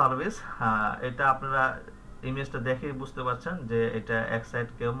ভ্যালুয়েবল সার্ভিস। এটা আপনারা ইমেজটা দেখেই বুঝতে পারছেন যে এটা এক সাইড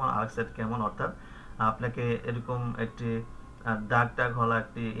কেমন আর এক সাইড কেমন, অর্থাৎ আপনাকে এরকম একটি দাগ টাগ হলা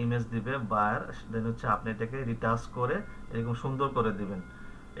একটি ইমেজ দিবে বায়ার, দেন হচ্ছে আপনি এটাকে রিটাচ করে এরকম সুন্দর করে দিবেন।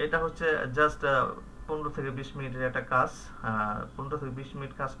 এটা হচ্ছে জাস্ট 15 থেকে 20 মিনিটের একটা কাজ। 15 থেকে 20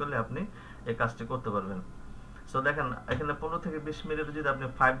 মিনিট কাজ করলে আপনি এই কাজটি করতে পারবেন। সো দেখেন এখানে 15 থেকে 20 মিনিটে যদি আপনি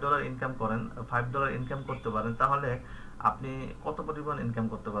 $5 ইনকাম করেন, $5 ইনকাম করতে পারেন, তাহলে আপনি কত পরিমাণ ইনকাম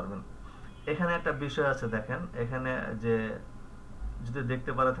করতে পারবেন। এখানে একটা বিষয় আছে, দেখেন এখানে যে যদি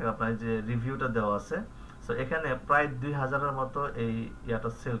দেখতে পারে থাকে আপনার যে রিভিউটা দেওয়া আছে। সো এখানে প্রায় 2000-এর মতো এই ইয়াটা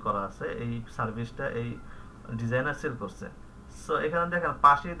সেল করা আছে, এই সার্ভিসটা এই ডিজাইনার সেল করছে। সো এখানে দেখেন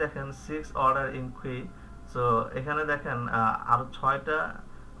পাশেই দেখেন 6 অর্ডার ইনকুই। সো এখানে দেখেন আরো 6টা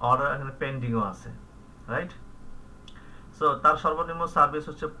অর্ডার এখানে পেন্ডিংও আছে, রাইট। সো তার সর্বনিম্ন সার্ভিস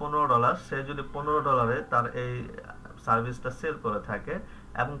হচ্ছে $15। সে যদি $15 তার এই সার্ভিসটা সেল করে থাকে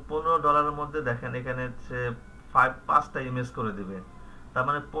এবং $15 মধ্যে দেখেন এখানে সে 5টা ইমেজ করে দিবে, তার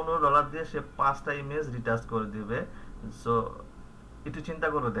মানে $15 দিয়ে সে 5টা ইমেজ রিটাচ করে দিবে। সো একটু চিন্তা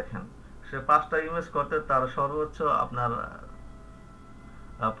করে দেখেন, সে 5টা ইমেজ করতে তার সর্বোচ্চ আপনার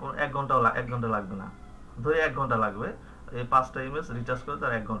 1 ঘন্টা লাগবে না, ধরে 1 ঘন্টা লাগবে। এই 5টা ইমেজ রিটাচ করে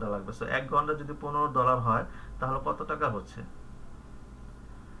তার 1 ঘন্টা লাগবে। সো 1 ঘন্টা যদি $15 হয় তাহলে কত টাকা হচ্ছে।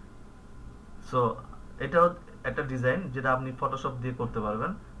 সো এটাও একটা ডিজাইন যেটা আপনি ফটোশপ দিয়ে করতে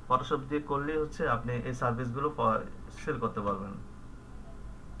পারবেন। ফটোশপ দিয়ে করলেই হচ্ছে আপনি এই সার্ভিসগুলো সেল করতে পারবেন।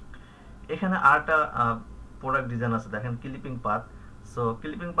 এখানে আরেকটা প্রোডাক্ট ডিজাইন আছে, দেখেন ক্লিপিং পাথ। সো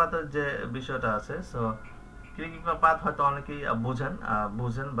ক্লিপিং পাথের যে বিষয়টা আছে, সো ক্লিপিং পাথ হয়তো অনেকেই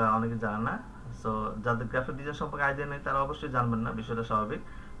বুঝেন বা অনেকে জানেন না। সো যাদের গ্রাফিক ডিজাইন সম্পর্কে আইডিয়া নেই তারা অবশ্যই জানবেন না, বিষয়টা স্বাভাবিক।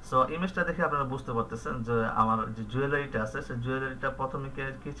 সো ইমেজটা দেখে আপনারা বুঝতে পারতেছেন যে আমার যে জুয়েলারিটা আছে সেই জুয়েলারিটা প্রথমে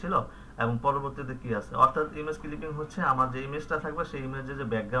কি ছিল এবং পরবর্তীতে কি আছে। অর্থাৎ ইমেজ ক্লিপিং হচ্ছে আমার যে ইমেজটা থাকবে সেই ইমেজে যে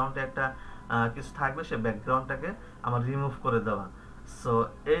ব্যাকগ্রাউন্ডে একটা কিছু থাকবে সেই ব্যাকগ্রাউন্ডটাকে আমার রিমুভ করে দেওয়া। সো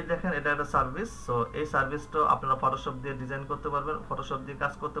এই দেখেন এটা একটা সার্ভিস। সো এই সার্ভিসটা আপনারা ফটোশপ দিয়ে ডিজাইন করতে পারবেন, ফটোশপ দিয়ে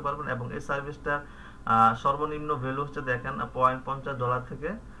কাজ করতে পারবেন এবং এই সার্ভিসটার সর্বনিম্ন ভ্যালু হচ্ছে দেখেন $0.50 থেকে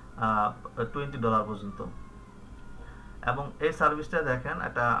 $20 পর্যন্ত। এবং এই সার্ভিসটা দেখেন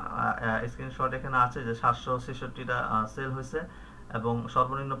একটা স্ক্রিনশট এখানে আছে যে 766টা সেল হয়েছে এবং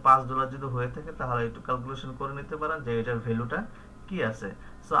সর্বনিম্ন $5 যদি হয়ে থাকে তাহলে একটু ক্যালকুলেশন করে নিতে পারেন যে এটার ভ্যালুটা কি আছে।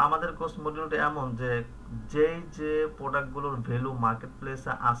 সো আমাদের কোর্স মডিউলটা এমন যে যে প্রোডাক্টগুলোর ভ্যালু মার্কেট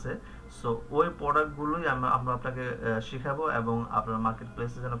প্লেসে আছে, সো ওই প্রোডাক্টগুলোই আমরা আপনাকে শেখাবো এবং আপনার মার্কেট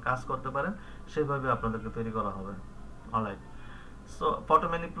প্লেসে যেন কাজ করতে পারেন সেভাবে আপনাদেরকে তৈরি করা হবে। অলরাইট, সো ফটো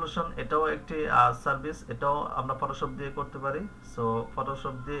ম্যানিপুলেশন এটাও একটি সার্ভিস, এটাও আমরা ফটোশপ দিয়ে করতে পারি। সো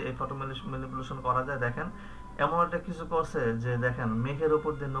ফটোশপ দিয়ে এই ফটো ম্যানিপুলেশন করা যায়। দেখেন এমন একটা কিছু করছে যে দেখেন মেঘের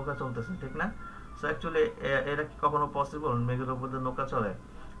উপর দিয়ে নৌকা চলতেছে, ঠিক না। সো অ্যাকচুয়ালি এটা কি কখনো পসিবল মেঘের উপর দিয়ে নৌকা চলে?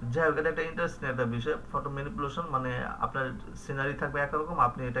 যাই হোক, এটা একটা ইন্টারেস্টিং একটা বিষয়। ফটো ম্যানিপুলেশন মানে আপনার সিনারি থাকবে একরকম,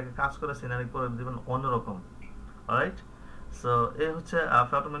 আপনি এটাকে কাজ করে সিনারি করে দিবেন অন্যরকম। অলরাইট, সো এই হচ্ছে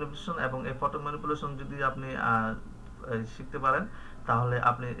ফটো ম্যানিপুলেশন এবং এই ফটো ম্যানিপুলেশন যদি আপনি শিখতে পারেন তাহলে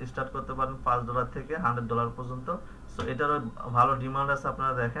আপনি স্টার্ট করতে পারেন $5 থেকে $100 পর্যন্ত। সো এটারও ভালো ডিমান্ড আছে,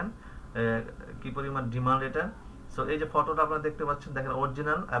 আপনারা দেখেন কি পরিমাণ ডিমান্ড এটা। সো এই যে ফটোটা আপনারা দেখতে পাচ্ছেন, দেখেন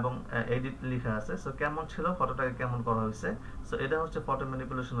অরিজিনাল এবং এডিট লেখা আছে। সো কেমন ছিল ফটোটাকে কেমন করা হয়েছে। সো এটা হচ্ছে ফটো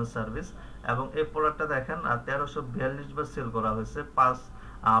ম্যানিপুলেশনের সার্ভিস এবং এই প্রোডাক্টটা দেখেন 1342 বার সেল করা হয়েছে।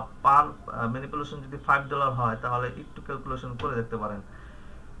 পার ম্যানিপুলেশন যদি $5 হয় তাহলে একটু ক্যালকুলেশন করে দেখতে পারেন।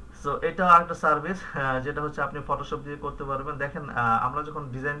 সো এটা একটা সার্ভিস যেটা হচ্ছে আপনি ফটোশপ দিয়ে করতে পারবেন। দেখেন আমরা যখন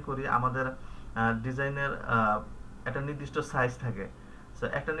ডিজাইন করি আমাদের ডিজাইনের একটা নির্দিষ্ট সাইজ থাকে। সো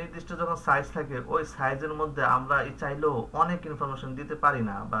একটা নির্দিষ্ট যখন সাইজ থাকে ওই সাইজের মধ্যে আমরা চাইলেও অনেক ইনফরমেশন দিতে পারি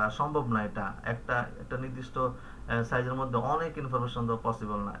না বা সম্ভব না। এটা একটা নির্দিষ্ট সাইজের মধ্যে অনেক ইনফরমেশন দেওয়া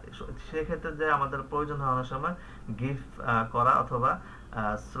পসিবল না। সেক্ষেত্রে যে আমাদের প্রয়োজন হয় অনেক সময় গিফ করা অথবা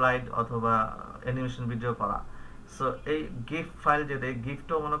স্লাইড অথবা অ্যানিমেশন ভিডিও করা। সো এই গিফট ফাইল যেটা, এই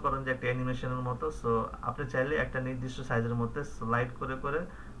গিফটও মনে করেন যে একটা অ্যানিমেশনের মতো। সো আপনি চাইলে একটা নির্দিষ্ট সাইজের মধ্যে স্লাইড করে করে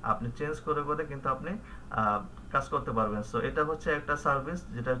আপনি চেঞ্জ করে করে কিন্তু আপনি কাজ করতে পারবেন। সো এটা হচ্ছে একটা সার্ভিস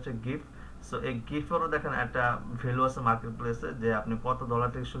যেটা হচ্ছে গিফট। সো এই গিফটেরও দেখেন একটা ভ্যালু আছে মার্কেট প্লেসে যে আপনি কত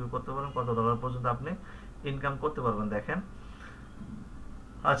 $, থেকে শুরু করতে পারেন, কত $, পর্যন্ত আপনি ইনকাম করতে পারবেন। দেখেন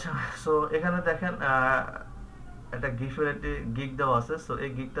আচ্ছা, সো এখানে দেখেন একটা গিফের একটি গিগ দেওয়া আছে। সো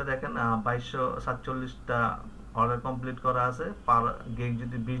এই গিগটা দেখেন 2247টা অর্ডার কমপ্লিট করা আছে। পার গিগ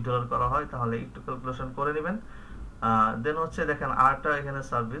যদি $20 করা হয় তাহলে একটু ক্যালকুলেশন করে নেবেন। দেন হচ্ছে দেখেন আরেকটা এখানে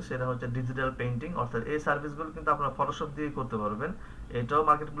সার্ভিস, সেটা হচ্ছে ডিজিটাল পেইন্টিং। অর্থাৎ এই সার্ভিসগুলো কিন্তু আপনারা ফটোশপ দিয়ে করতে পারবেন। এটাও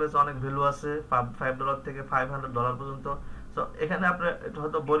মার্কেট প্লেসে অনেক ভ্যালু আছে, $5 থেকে $500 পর্যন্ত। সো এখানে আপনি একটু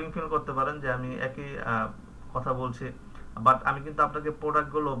হয়তো বোরিং ফিল করতে পারেন যে আমি একই কথা বলছি, বাট আমি কিন্তু আপনাকে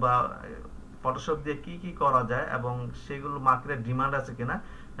প্রোডাক্টগুলো বা ফটোশপ দিয়ে কি কি করা যায় এবং সেগুলো মার্কেটে ডিমান্ড আছে কিনা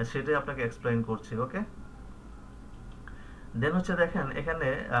সেটাই আপনাকে এক্সপ্লেইন করছি। ওকে, দেন হচ্ছে দেখেন এখানে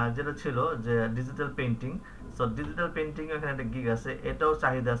যেটা ছিল যে digital painting. So digital painting এখানে একটা গিগ আছে, এটাও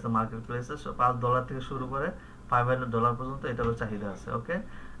চাহিদা আছে মার্কেট প্লেসে। $5 থেকে শুরু করে $500 পর্যন্ত এটারও চাহিদা আছে। ওকে,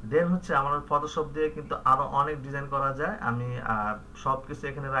 দেন হচ্ছে আমার ফটোশপ দিয়ে কিন্তু আরো অনেক ডিজাইন করা যায়। আমি সবকিছু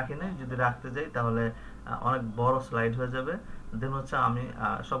এখানে রাখি নাই, যদি রাখতে যাই তাহলে অনেক বড় স্লাইড হয়ে যাবে। দেন হচ্ছে আমি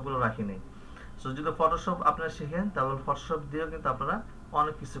সবগুলো রাখি নাই। সো যদি ফটোশপ আপনারা শিখেন তাহলে ফটোশপ দিয়েও কিন্তু আপনারা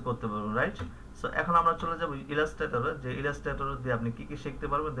অনেক কিছু করতে পারবেন, রাইট? সো এখন আমরা চলে যাব ইলাস্ট্রেটরে, যে ইলাস্ট্রেটর দিয়ে আপনি কি কি শিখতে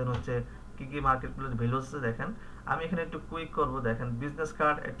পারবেন, দেন হচ্ছে কি কি মার্কেট প্লেস ভ্যালু আছে। দেখেন আমি এখানে একটু কুইক করব। দেখেন বিজনেস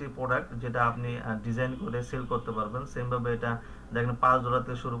কার্ড একটি প্রোডাক্ট যেটা আপনি ডিজাইন করে সেল করতে পারবেন। সেম ভাবে এটা দেখেন $5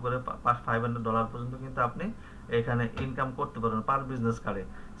 থেকে শুরু করে $500 পর্যন্ত কিন্তু আপনি এখানে ইনকাম করতে পারবেন পার বিজনেস কার্ডে।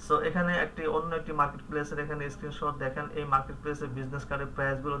 সো এখানে অন্য একটি মার্কেট প্লেসের এখানে স্ক্রিনশট দেখেন। এই মার্কেট প্লেসের বিজনেস কার্ডের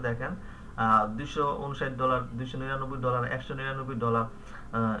প্রাইস গুলো দেখেন, $259, $299, $199।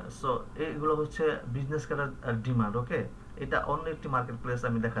 সো এইগুলো হচ্ছে বিজনেস কার্ডের ডিমান্ড। ওকে, এটা অন্য একটি মার্কেট প্লেস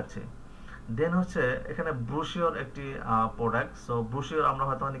আমি দেখাচ্ছি। দেন হচ্ছে এখানে ব্রোশিওর একটি প্রোডাক্ট। সো ব্রোশিওর আমরা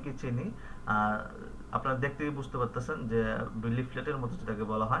হয়তো অনেকেই চিনি, আপনারা দেখতেই বুঝতে পারতেছেন যে লিফলেটের মতো যেটাকে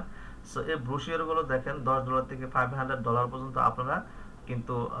বলা হয়। সো এই ব্রোশিওর গুলো দেখেন $10 থেকে $500 পর্যন্ত আপনারা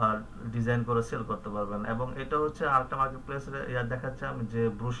কিন্তু ডিজাইন করে সেল করতে পারবেন। এবং এটা হচ্ছে আরেকটা মার্কেট প্লেসের দেখাচ্ছে আমি যে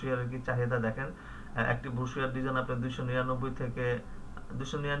ব্রোশিওরের কি চাহিদা দেখেন। একটি ব্রোশিওর ডিজাইন আপনার 299 থেকে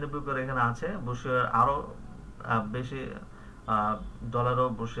 299 করে এখানে আছে। ব্রোশিওর আরো বেশি ডলারও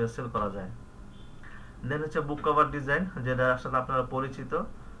ব্রোশিওর সেল করা যায়। দেন হচ্ছে বুক কভার ডিজাইন, যেটা আসলে আপনারা পরিচিত।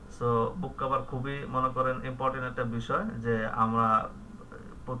 সো বুক কভার খুবই মনে করেন ইম্পর্টেন্ট একটা বিষয়, যে আমরা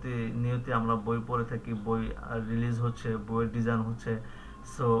প্রতিনিয়ত আমরা বই পড়ে থাকি, বই রিলিজ হচ্ছে, বইয়ের ডিজাইন হচ্ছে।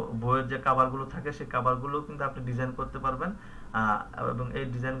 সো বইয়ের যে কভারগুলো থাকে সেই কভারগুলো কিন্তু আপনি ডিজাইন করতে পারবেন, এবং এই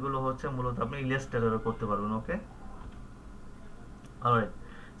ডিজাইনগুলো হচ্ছে মূলত আপনি ইলাস্ট্রেটরে করতে পারবেন। ওকে, অলরাইট।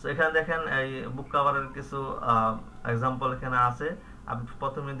 সো এখানে দেখেন এই বুক কভারের কিছু এক্সাম্পল এখানে আছে। আপনি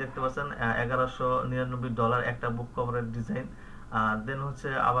প্রথমে দেখতে পাচ্ছেন $1199 একটা বুক কভারের ডিজাইন। দেন হচ্ছে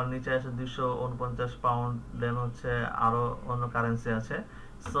আবার নিচে আছে £249। দেন হচ্ছে আরো অন্য কারেন্সি আছে।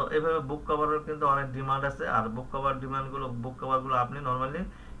 সো এইভাবে বুক কভারের কিন্তু অনেক ডিমান্ড আছে। আর বুক কভারগুলো আপনি নরমালি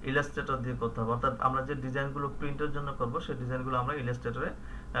ইলাস্ট্রেটর দিয়ে করতে হবে। অর্থাৎ আমরা যে ডিজাইনগুলো প্রিন্টের জন্য করব সেই ডিজাইনগুলো আমরা ইলাস্ট্রেটরে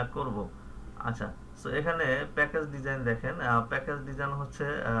করব। আচ্ছা, সো এখানে প্যাকেজ ডিজাইন দেখেন। প্যাকেজ ডিজাইন হচ্ছে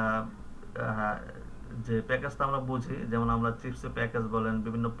যে প্যাকেজটা আমরা বুঝি, যেমন আমরা চিপসের প্যাকেজ বলেন,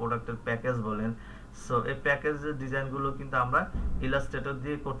 বিভিন্ন প্রোডাক্টের প্যাকেজ বলেন। সো এই প্যাকেজের ডিজাইনগুলো কিন্তু আমরা ইলাস্ট্রেটর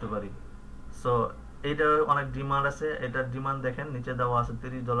দিয়ে করতে পারি। সো এইটার অনেক ডিমান্ড আছে। এটার ডিমান্ড দেখেন নিচে দেওয়া আছে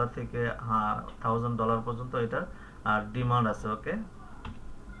 $30 থেকে $1000 পর্যন্ত এটার ডিমান্ড আছে। ওকে,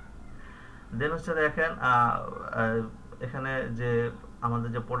 দেন হচ্ছে দেখেন এখানে যে আমাদের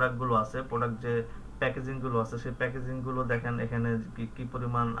যে প্রোডাক্টগুলো আছে, প্রোডাক্ট যে প্যাকেজিংগুলো আছে, সেই প্যাকেজিংগুলো দেখেন এখানে কি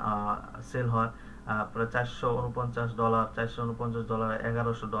পরিমাণ সেল হয়। প্রায় $449, $449,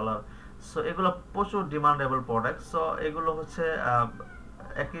 $1100। সো এগুলো প্রচুর ডিমান্ডেবল প্রোডাক্ট। সো এগুলো হচ্ছে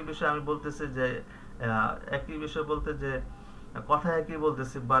একই বিষয় আমি বলতেছি যে একই বিষয় বলতে যে কথা একই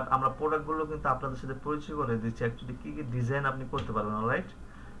বলতেছি, বাট আমরা প্রোডাক্টগুলো কিন্তু আপনাদের সাথে পরিচয় করে দিচ্ছি অ্যাকচুয়ালি কি কি ডিজাইন আপনি করতে পারবেন। রাইট?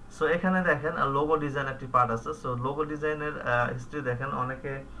 সো এখানে দেখেন লোগো ডিজাইন একটি পার্ট আছে। সো লোগো ডিজাইনের হিস্ট্রি দেখেন।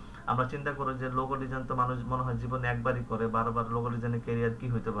 অনেকে আমরা চিন্তা করি যে লোগো ডিজাইন তো মানুষ মনে হয় জীবনে একবারই করে, বারবার লোগো ডিজাইনের ক্যারিয়ার কি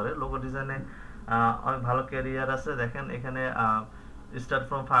হতে পারে। লোগো ডিজাইনে অনেক ভালো ক্যারিয়ার আছে। দেখেন এখানে স্টার্ট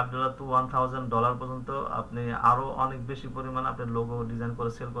ফ্রম $5 to $1000 পর্যন্ত আপনি আরো অনেক বেশি পরিমাণ আপনি লোগো ডিজাইন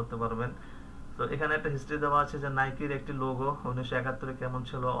করে সেল করতে পারবেন। তো এখানে একটা হিস্ট্রি দেওয়া আছে যে নাইকির একটি লোগো 1971 কেমন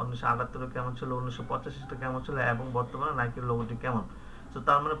ছিল, 1978 কেমন ছিল, 1985 কেমন ছিল, এবং বর্তমানে নাইকির লোগোটি কেমন। তো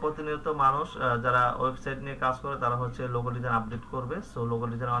তার মানে প্রতিনিয়ত মানুষ যারা ওয়েবসাইট নিয়ে কাজ করে তারা হচ্ছে লোগো ডিজাইন আপডেট করবে। সো লোগো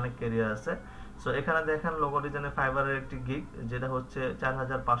ডিজাইনে অনেক ক্যারিয়ার আছে। সো এখানে দেখেন লোগো ডিজাইনে ফাইবারের একটি গিগ, যেটা হচ্ছে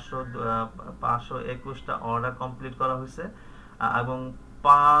 4521টা অর্ডার কমপ্লিট করা হয়েছে, এবং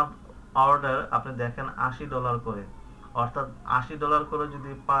পার অর্ডার আপনি দেখেন $80 করে। অর্থাৎ $80 করে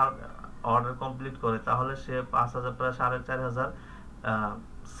যদি পার অর্ডার কমপ্লিট করে তাহলে সে 5000 প্রায় 4500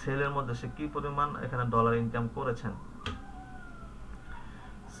 সেলের মধ্যে সে কি পরিমাণ এখানে ডলার ইনকাম করেছেন।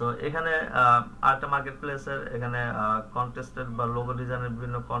 সো এখানে আরেকটা মার্কেট প্লেসের এখানে কন্টেস্টেড বা লোগো ডিজাইনের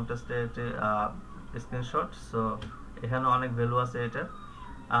বিভিন্ন কন্টেস্টে স্ক্রিনশট। সো এখানে অনেক ভ্যালু আছে এটার।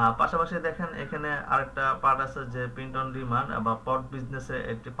 পাশাপাশি দেখেন এখানে আরেকটা পার্ট আছে যে প্রিন্ট অন ডিমান্ড বা পট বিজনেসে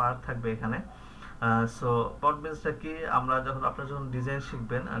একটি পার্ট থাকবে এখানে। সো পট বিজনেসটা কি, আমরা আপনি যখন ডিজাইন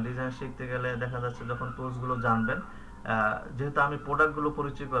শিখবেন, ডিজাইন শিখতে গেলে দেখা যাচ্ছে যখন টুলসগুলো জানবেন, যেহেতু আমি প্রোডাক্টগুলো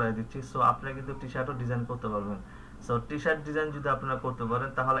পরিচয় করাই দিচ্ছি, সো আপনারা কিন্তু টি শার্টও ডিজাইন করতে পারবেন। সো টি শার্ট ডিজাইন যদি আপনারা করতে পারেন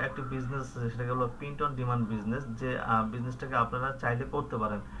তাহলে একটি বিজনেস সেটা হলো প্রিন্ট অন ডিমান্ড বিজনেস, যে বিজনেসটাকে আপনারা চাইলে করতে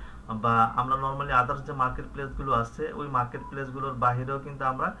পারেন। বা আমরা নর্মালি আদার্স যে মার্কেট প্লেসগুলো আছে ওই মার্কেট প্লেসগুলোর বাহিরেও কিন্তু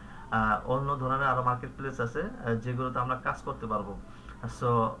আমরা অন্য ধরনের আরো মার্কেট প্লেস আছে যেগুলোতে আমরা কাজ করতে পারবো। সো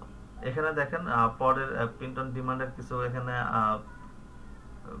এখানে দেখেন পরের প্রিন্ট অন ডিমান্ডের কিছু এখানে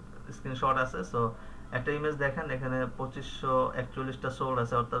স্ক্রিনশট আছে। সো একটা ইমেজ দেখেন এখানে 2541টা সোল্ড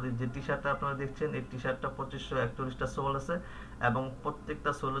আছে, অর্থাৎ যে টি শার্টটা আপনারা দেখছেন এই টি শার্টটা 2541টা সোল্ড আছে এবং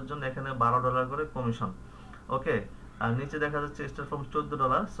প্রত্যেকটা সোলের জন্য এখানে $12 করে কমিশন। ওকে, আর নিচে দেখা যাচ্ছে স্টার্ট ফ্রম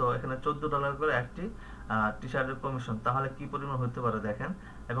 $14। সো এখানে $14 করে একটি টি শার্টের কমিশন। তাহলে কি পরিমাণ হতে পারে দেখেন।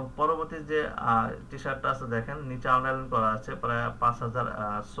 এবং পরবর্তী যে টি শার্টটা আছে দেখেন নিচে আন্ডারলাইন করা আছে প্রায় 5000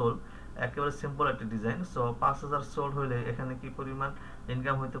 সোল, একেবারে সিম্পল একটা ডিজাইন। সো 5000 সোল্ড হলে এখানে কি পরিমাণ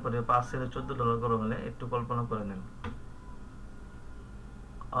ইনকাম হতে পারে, 5 থেকে $14 করে হলে একটু কল্পনা করে নেন।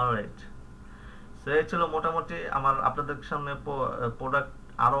 অলরাইট, সো এই ছিল মোটামুটি আমার আপনাদের সামনে প্রোডাক্ট।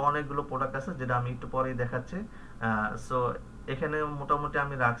 আরো অনেকগুলো প্রোডাক্ট আছে যেটা আমি একটু পরেই দেখাচ্ছি। সো এখানে মোটামুটি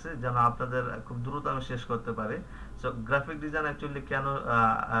আমি রাখছি যেন আপনাদের খুব দ্রুত আমি শেষ করতে পারি। সো গ্রাফিক ডিজাইন অ্যাকচুয়ালি কেন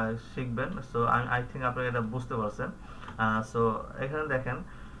শিখবেন, সো আই থিঙ্ক আপনারা এটা বুঝতে পারছেন। সো এখানে দেখেন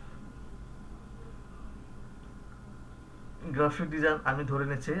গ্রাফিক ডিজাইন আমি ধরে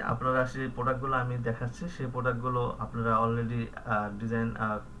নিচ্ছি আপনারা সেই প্রোডাক্টগুলো আমি দেখাচ্ছি, সেই প্রোডাক্টগুলো আপনারা অলরেডি ডিজাইন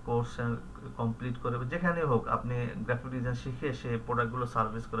কোর্স কমপ্লিট করে যেখানে হোক আপনি গ্রাফিক ডিজাইন শিখে সেই প্রোডাক্টগুলো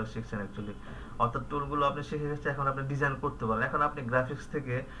সার্ভিস করে শিখছেন অ্যাকচুয়ালি, অর্থাৎ টুলগুলো আপনি শিখে গেছেন, এখন আপনি ডিজাইন করতে পারেন। এখন আপনি গ্রাফিক্স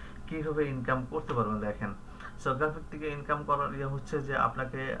থেকে কিভাবে ইনকাম করতে পারবেন দেখেন। সো গ্রাফিক থেকে ইনকাম করার হচ্ছে যে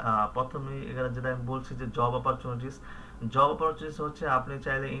আপনাকে প্রথমেই এখানে যেটা আমি বলছি যে জব অপরচুনিটিস হচ্ছে আপনি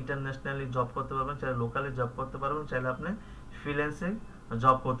চাইলে ইন্টারন্যাশনালি জব করতে পারবেন, চাইলে লোকালি জব করতে পারবেন, চাইলে আপনি ফ্রিল্যান্সিং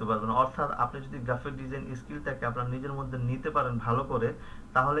জব করতে পারবেন। অর্থাৎ আপনি যদি গ্রাফিক ডিজাইন স্কিলটাকে আপনার নিজের মধ্যে নিতে পারেন ভালো করে,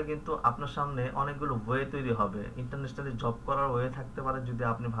 তাহলে কিন্তু আপনার সামনে অনেকগুলো ওয়ে তৈরি হবে। ইন্টারন্যাশনালি জব করার ওয়ে থাকতে পারে যদি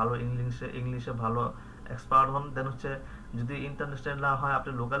আপনি ভালো ইংলিশে ভালো এক্সপার্ট হন। দেন হচ্ছে যদি ইন্টারন্যাশনাল না হয়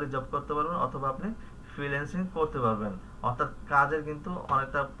আপনি লোকালি জব করতে পারবেন অথবা আপনি ফ্রিল্যান্সিং করতে পারবেন, অর্থাৎ কাজের কিন্তু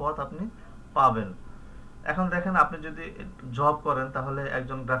অনেকটা পথ আপনি পাবেন। এখন দেখেন আপনি যদি জব করেন তাহলে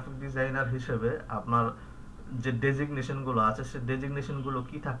একজন গ্রাফিক ডিজাইনার হিসেবে আপনার যে ডেজিগনেশন গুলো আছে সেই ডেজিগনেশন গুলো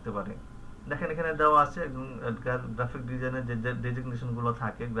কি থাকতে পারে দেখেন এখানে দেওয়া আছে। একজন গ্রাফিক ডিজাইনের যে ডেজিগনেশন গুলো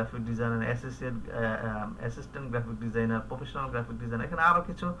থাকে, graphic designer, assistant graphic designer, professional graphic designer, এখানে আরো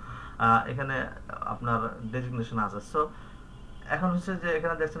কিছু এখানে আপনার ডেজিগনেশন আছে। সো এখন হচ্ছে যে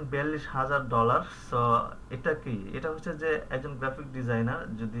এখানে দেখছেন $42,000। সো এটা কি, এটা হচ্ছে যে একজন গ্রাফিক ডিজাইনার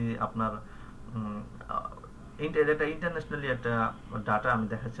যদি আপনার এটা ইন্টারন্যাশনালি একটা ডাটা আমি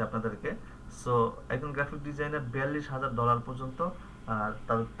দেখাচ্ছি আপনাদেরকে। সো একজন গ্রাফিক ডিজাইনার $42,000 পর্যন্ত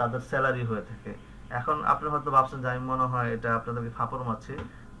তাদের স্যালারি হয়ে থাকে। এখন আপনি হয়তো ভাবছেন যে আমি মনে হয় এটা আপনাদেরকে ফাপড় মারছি,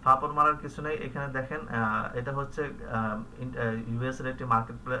 ফাপড় মারার কিছু নেই। এখানে দেখেন এটা হচ্ছে ইউএস এর একটি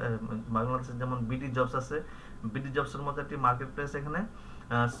মার্কেট প্লেস, বাংলাদেশের যেমন বিডি জবস আছে, বিডি জবস এর মতো একটি মার্কেট প্লেস এখানে।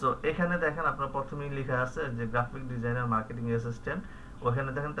 সো এখানে দেখেন আপনার প্রথমেই লেখা আছে যে গ্রাফিক ডিজাইনার মার্কেটিং অ্যাসিস্ট্যান্ট, ওখানে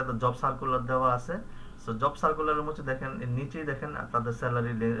দেখেন তাদের জব সার্কুলার দেওয়া আছে। সো জব সার্কুলারের মধ্যে দেখেন নিচেই দেখেন তাদের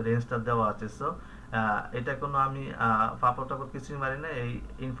স্যালারি রেঞ্জটা দেওয়া আছে। সো এটা কোনো আমি ফাপড় টাপড় কিছুই মারি না, এই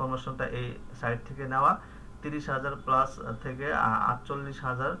ইনফরমেশনটা এই সাইট থেকে নেওয়া। 30,000 প্লাস থেকে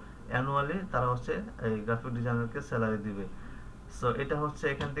 48,000 অ্যানুয়ালি তারা হচ্ছে এই গ্রাফিক ডিজাইনারকে স্যালারি দিবে। সো এটা হচ্ছে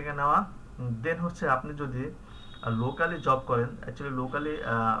এখান থেকে নেওয়া। দেন হচ্ছে আপনি যদি লোকালি জব করেন, অ্যাকচুয়ালি লোকালি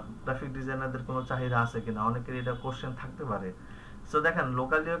গ্রাফিক ডিজাইনারদের কোনো চাহিদা আছে কিনা অনেকের এটা কোশ্চেন থাকতে পারে। সো দেখেন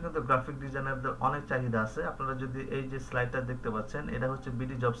লোকালিও কিন্তু গ্রাফিক ডিজাইনারদের অনেক চাহিদা আছে। আপনারা যদি এই যে স্লাইডটা দেখতে পাচ্ছেন এটা হচ্ছে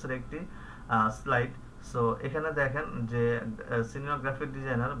বিডি জবসের একটি স্লাইড। সো এখানে দেখেন যে সিনিয়র গ্রাফিক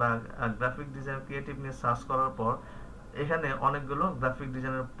ডিজাইনার বা গ্রাফিক ডিজাইন ক্রিয়েটিভ নিয়ে সার্চ করার পর এখানে অনেকগুলো গ্রাফিক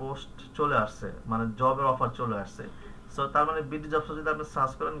ডিজাইনের পোস্ট চলে আসছে, মানে জবের অফার চলে আসছে। সো তার মানে বিডি জবস যদি আপনি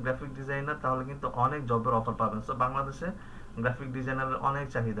সার্চ করেন গ্রাফিক ডিজাইনার তাহলে কিন্তু অনেক জবের অফার পাবেন। সো বাংলাদেশে গ্রাফিক ডিজাইনারের অনেক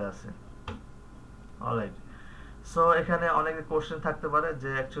চাহিদা আছে। অলরাইট, সো এখানে অনেকে কোশ্চেন থাকতে পারে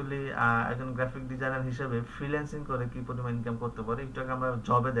যে অ্যাকচুয়ালি একজন গ্রাফিক ডিজাইনার হিসেবে ফ্রিল্যান্সিং করে কি পরিমাণ ইনকাম করতে পারে, একটু আগে আমরা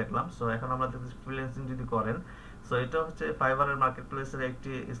জবে দেখলাম। সো এখন আমরা দেখতেছি ফ্রিল্যান্সিং যদি করেন। সো এটা হচ্ছে ফাইবারের মার্কেট প্লেসের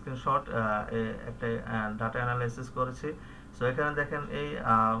একটি স্ক্রিনশট, একটা ডাটা অ্যানালাইসিস করেছি। সো এখানে দেখেন এই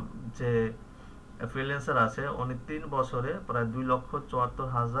যে ফ্রিল্যান্সার আছে উনি 3 বছরে প্রায়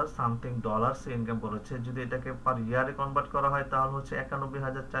 $2,74,000 সামথিং ডলার ইনকাম করেছে। যদি এটাকে পার ইয়ারে কনভার্ট করা হয় তাহলে হচ্ছে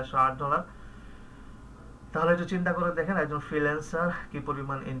 $91,408। তাহলে একটু চিন্তা করে দেখেন একজন ফ্রিল্যান্সার কি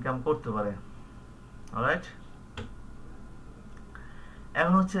পরিমাণ ইনকাম করতে পারে। অলরাইট,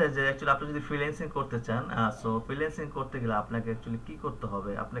 এখন হচ্ছে যে অ্যাকচুয়ালি আপনি যদি ফ্রিল্যান্সিং করতে চান, সো ফ্রিল্যান্সিং করতে গেলে আপনাকে অ্যাকচুয়ালি কি করতে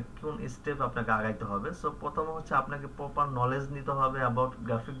হবে, আপনাকে কোন স্টেপ আপনাকে আগাইতে হবে। সো প্রথম হচ্ছে আপনাকে প্রপার নলেজ নিতে হবে অ্যাবাউট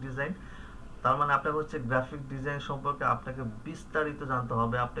গ্রাফিক ডিজাইন। তার মানে আপনাকে হচ্ছে গ্রাফিক ডিজাইন সম্পর্কে আপনাকে বিস্তারিত জানতে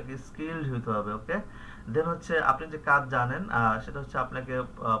হবে, আপনাকে স্কিলড হতে হবে। ওকে, দেন হচ্ছে আপনি যে কাজ জানেন সেটা হচ্ছে আপনাকে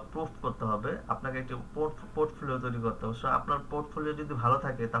প্রুফ করতে হবে, আপনাকে একটি পোর্টফোলিও তৈরি করতে হবে। সো আপনার পোর্টফোলিও যদি ভালো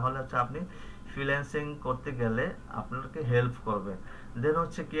থাকে তাহলে হচ্ছে আপনি ফ্রিল্যান্সিং করতে গেলে আপনাকে হেল্প করবে। দেন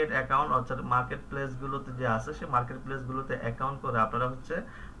হচ্ছে ক্রিয়েট অ্যাকাউন্ট, অর্থাৎ মার্কেট প্লেসগুলোতে যে আছে সেই মার্কেট প্লেসগুলোতে অ্যাকাউন্ট করে আপনারা হচ্ছে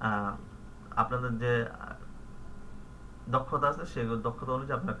আপনাদের যে দক্ষতা আছে সেই দক্ষতা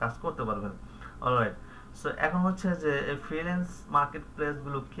অনুযায়ী আপনারা কাজ করতে পারবেন। অলরাইট, সো এখন হচ্ছে যে এই ফ্রিল্যান্স মার্কেট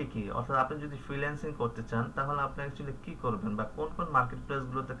প্লেসগুলো কি কি, অর্থাৎ আপনি যদি ফ্রিল্যান্সিং করতে চান তাহলে আপনি অ্যাকচুয়ালি কি করবেন বা কোন কোন মার্কেট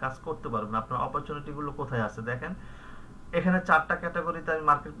প্লেসগুলোতে কাজ করতে পারবেন, আপনার অপরচুনিটিগুলো কোথায় আছে। দেখেন এখানে 4টা ক্যাটাগরিতে আমি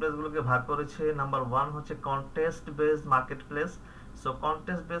মার্কেট প্লেসগুলোকে ভাগ করেছি। নাম্বার 1 হচ্ছে contest based market place. So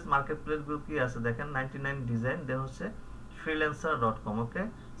contest based market প্লেসগুলো কি আছে দেখেন, 99 ডিজাইন, দেন হচ্ছে freelancer.com। ওকে,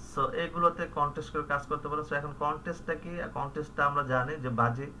 সো এইগুলোতে কন্টেস্ট করে কাজ করতে পারেন। সো এখন কন্টেস্টটা কি, কন্টেস্টটা আমরা জানি যে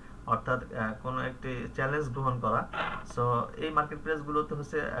বাজি, অর্থাৎ কোনো একটি চ্যালেঞ্জ গ্রহণ করা। সো এই মার্কেট প্লেসগুলোতে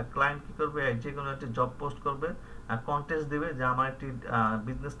হচ্ছে ক্লায়েন্ট কি করবে, যে কোনো একটি জব পোস্ট করবে, কন্টেস্ট দিবে যে আমার একটি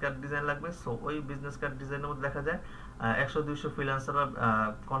বিজনেস কার্ড ডিজাইন লাগবে। সো ওই বিজনেস কার্ড ডিজাইনের মধ্যে দেখা যায় 100-200 ফ্রিল্যান্সাররা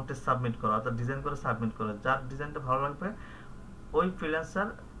কন্টেস্ট সাবমিট করে, অর্থাৎ ডিজাইন করে সাবমিট করে। যার ডিজাইনটা ভালো লাগবে ওই ফ্রিল্যান্সার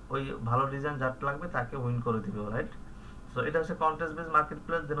ওই ভালো ডিজাইন যার লাগবে তাকে উইন করে দিবে। রাইট, সো এটা হচ্ছে কন্টেস্ট বেস মার্কেট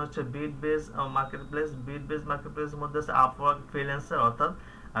প্লেস। দেন হচ্ছে বিড বেস মার্কেট প্লেস। বিড বেস মার্কেট প্লেসের মধ্যে আছে আপওয়ার্ক ফ্রিল্যান্সার, অর্থাৎ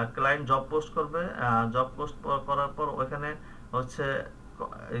ক্লায়েন্ট জব পোস্ট করবে, জব পোস্ট করার পর ওখানে হচ্ছে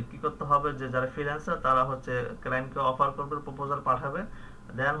কি করতে হবে যে যারা ফ্রিল্যান্সার তারা হচ্ছে ক্লায়েন্টকে অফার করবে, প্রপোজাল পাঠাবে।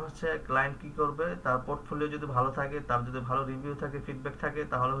 দেন হচ্ছে ক্লায়েন্ট কি করবে, তার পোর্টফোলিও যদি ভালো থাকে, তার যদি ভালো রিভিউ থাকে, ফিডব্যাক থাকে,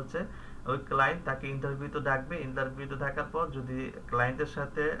 তাহলে হচ্ছে ওই ক্লায়েন্ট তাকে ইন্টারভিউতে ডাকবে। ইন্টারভিউতে ডাকার পর যদি ক্লায়েন্টের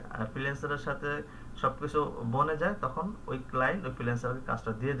সাথে ফ্রিল্যান্সারের সাথে সবকিছু বনে যায় তখন ওই ক্লায়েন্ট ওই ফ্রিল্যান্সারকে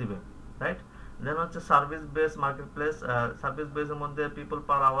কাজটা দিয়ে দিবে। রাইট, দেন হচ্ছে service base market place. Service বেসের মধ্যে পিপল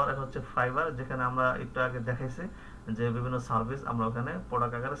পার আওয়ার হচ্ছে ফাইবার, যেখানে আমরা একটু আগে দেখাইছি যে বিভিন্ন সার্ভিস আমরা ওখানে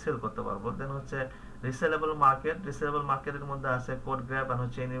প্রোডাক্ট আকারে সেল করতে পারবো। দেন হচ্ছে রিসেলেবল মার্কেট। রিসেলেবল মার্কেটের মধ্যে আছে কোড গ্র্যাব আর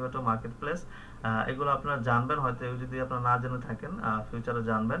হচ্ছে ইনোভেটর মার্কেট প্লেস। এগুলো আপনারা জানবেন, হয়তো যদি আপনারা না জেনে থাকেন ফিউচারে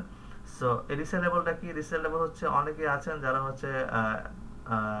জানবেন। সো এই রিসেলেবলটা কি, রিসেলেবল হচ্ছে অনেকেই আছেন যারা হচ্ছে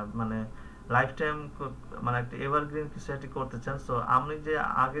মানে লাইফ টাইম মানে একটা এভারগ্রিন কিছু একটি করতে চান। সো আমি যে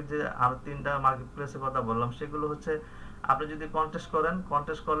আগে যে আর 3টা মার্কেট প্লেসের কথা বললাম সেগুলো হচ্ছে আপনি যদি কন্টেস্ট করেন,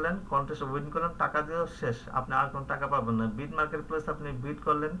 কন্টেস্ট করলেন, কন্টেস্ট উইন করলেন, টাকা দিয়েও শেষ, আপনি আর কোনো টাকা পাবেন না। বিড মার্কেট প্লেস আপনি বিড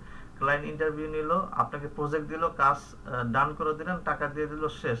করলেন, ক্লায়েন্ট ইন্টারভিউ নিল, আপনাকে প্রজেক্ট দিল, কাজ ডান করে দিলেন, টাকা দিয়ে দিল,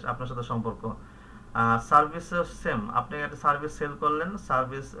 শেষ আপনার সাথে সম্পর্ক। সার্ভিসের সেম, আপনি একটা সার্ভিস সেল করলেন,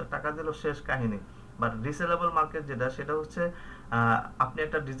 সার্ভিস টাকা দিল, শেষ কাহিনী। বাট রিসেলেবল মার্কেট যেটা সেটা হচ্ছে আপনি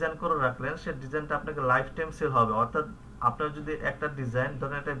একটা ডিজাইন করে রাখলেন, সেই ডিজাইনটা আপনাকে লাইফ টাইম সেল হবে। অর্থাৎ আপনার যদি একটা ডিজাইন,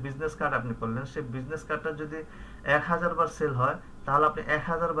 ধরেন একটা বিজনেস কার্ড আপনি করলেন, সেই বিজনেস কার্ডটা যদি 1000 বার সেল হয় তাহলে আপনি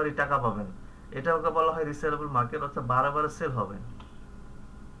 1000 বারই টাকা পাবেন। এটা ওকে বলা হয় রিসেলেবল মার্কেট, অর্থাৎ 12 বারে সেল হবে।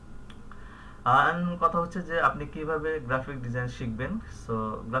 কথা হচ্ছে যে আপনি কিভাবে গ্রাফিক ডিজাইন শিখবেন। সো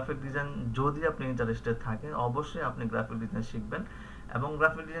গ্রাফিক ডিজাইন যদি আপনি ইন্টারেস্টেড থাকেন অবশ্যই আপনি গ্রাফিক ডিজাইন শিখবেন। এবং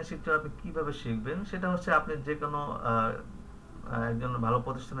গ্রাফিক ডিজাইন শিখতে আপনি কিভাবে শিখবেন সেটা হচ্ছে আপনি যে কোনো একজন ভালো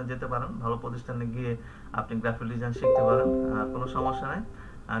প্রতিষ্ঠানে যেতে পারেন, ভালো প্রতিষ্ঠানে গিয়ে আপনি গ্রাফিক ডিজাইন শিখতে পারেন, কোনো সমস্যা নাই।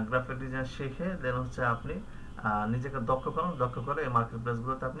 গ্রাফিক ডিজাইন শিখে দেন হচ্ছে আপনি নিজেকে দক্ষ করুন, দক্ষ করে এই মার্কেট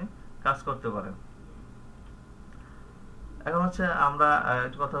প্লেসগুলোতে আপনি কাজ করতে পারেন। এখন হচ্ছে আমরা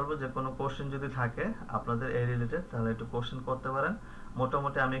একটু কথা বলবো যে কোনো কোশ্চেন যদি থাকে আপনাদের এই রিলেটেড তাহলে একটু কোশ্চেন করতে পারেন।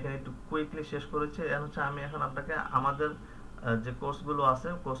 মোটামুটি আমি এখানে একটু কুইকলি শেষ করেছি। এখন হচ্ছে আমি এখন আপনাকে আমাদের যে কোর্সগুলো আছে,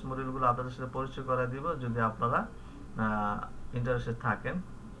 কোর্স মডিউলগুলো আপনাদের সাথে পরিচয় করে দিব যদি আপনারা ইন্টারেস্টেড থাকেন।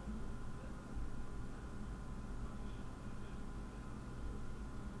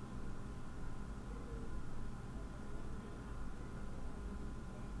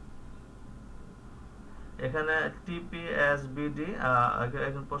 এখানে টিপিএসবিডি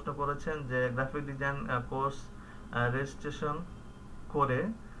একজন প্রশ্ন করেছেন যে গ্রাফিক ডিজাইন কোর্স রেজিস্ট্রেশন করে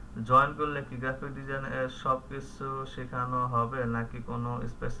জয়েন করলে কি গ্রাফিক ডিজাইন এর সব কিছু শেখানো হবে নাকি কোনো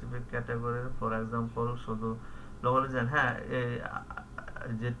স্পেসিফিক ক্যাটাগরির, ফর এক্সাম্পল শুধু লোগো ডিজাইন? হ্যাঁ, এই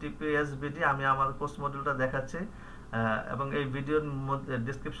যে টিপিএসবিডি আমি আমার কোর্স মডিউলটা দেখাচ্ছি এবং এই ভিডিওর মধ্যে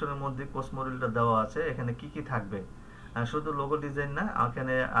ডেসক্রিপশনের মধ্যে কোর্স মডিউলটা দেওয়া আছে। এখানে কি কি থাকবে, শুধু লোগো ডিজাইন না,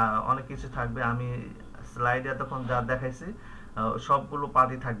 এখানে অনেক কিছু থাকবে। আমি স্লাইডে তখন যা দেখাইছি সবগুলো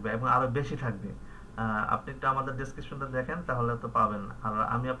পার্টই থাকবে এবং আরো বেশি থাকবে। আপনি একটু আমাদের ডেসক্রিপশনটা দেখেন, তাহলে তো পাবেন। আর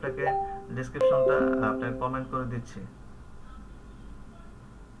আমি আপনাকে ডেসক্রিপশনটা আপনাকে কমেন্ট করে দিচ্ছি।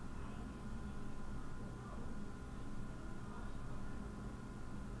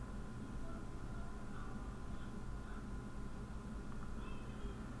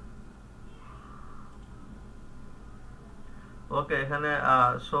 ওকে, এখানে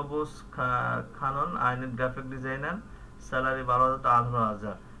সবুজ খানন, I need graphic designer, salary 12,000 to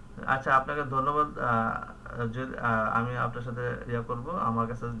 18,000। আচ্ছা, আপনাকে ধন্যবাদ। যদি আমি আপনার সাথে ইয়ে করব, আমার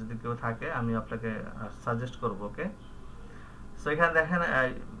কাছে যদি কেউ থাকে আমি আপনাকে সাজেস্ট করব। ওকে, সো এখানে দেখেন,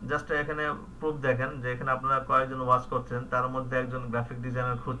 জাস্ট এখানে প্রুফ দেখেন যে এখানে আপনারা কয়েকজন ওয়াচ করছেন, তার মধ্যে একজন গ্রাফিক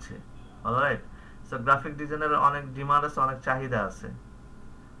ডিজাইনার খুঁজছে। অলরাইট, সো গ্রাফিক ডিজাইনারের অনেক ডিমান্ড আছে, অনেক চাহিদা আছে।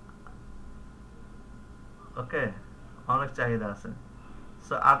 ওকে, অনেক চাহিদা আছে।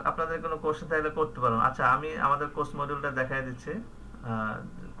 সো আপনাদের কোনো কোশ্চেন থাকলে করতে পারেন। আচ্ছা, আমি আমাদের কোর্স মডিউলটা দেখাই দিচ্ছি।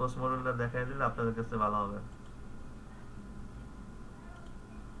 কোর্স মডিউলটা দেখাই দিলে আপনাদের কাছে ভালো হবে।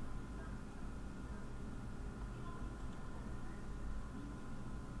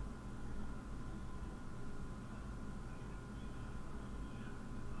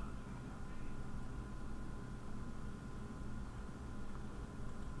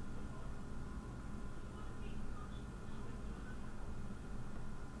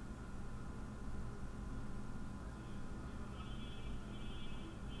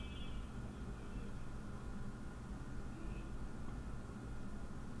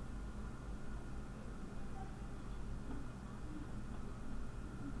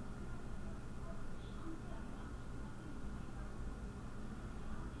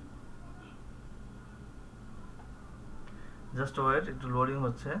 জাস্ট ওয়েট, একটু লোডিং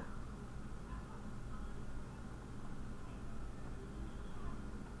হচ্ছে।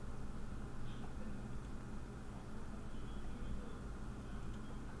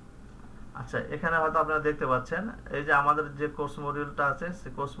 আচ্ছা, এখানে হয়তো আপনারা দেখতে পাচ্ছেন, এই যে আমাদের যে কোর্স মডিউলটা আছে,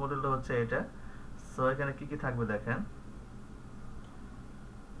 সেই কোর্স মডিউলটা হচ্ছে এটা। সো এখানে কি কি থাকবে দেখেন।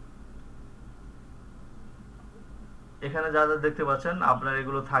 এখানে যা যা দেখতে পাচ্ছেন আপনার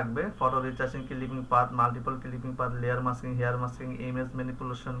এগুলো থাকবে: photo retouching, clipping path, multiple clipping path, layer masking, hair masking, image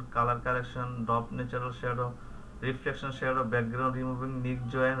manipulation, colour correction, drop, natural shadow, reflection shadow, background removing, নিক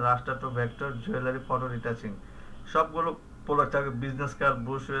জয়েন, রাস্টার two vector, jewellery, photo retouching. সবগুলো প্রোডাক্ট থাকবে: business card,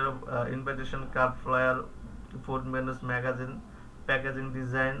 ব্রোশার, invitation card, flyer, food menus, magazine, packaging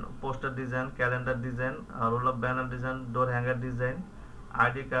design, poster design, calendar design, role of banner design, door hanger design,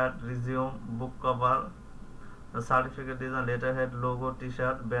 ID card, resume, book cover, certificate design, letter head, logo, T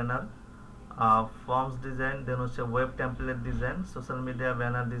shirt, banner, forms design, দেন হচ্ছে web template design, social media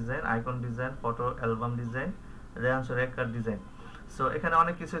banner design, icon design, photo album design, রেহান্স rake card design. So এখানে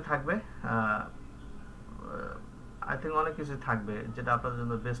অনেক কিছুই থাকবে। I think অনেক কিছুই থাকবে যেটা আপনাদের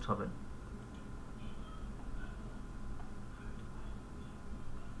জন্য বেস্ট হবে।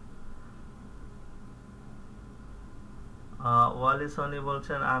 ওয়ালি সনি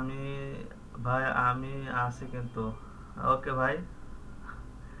বলছেন, আমি ভাই আমি আছি কিন্তু। ওকে ভাই,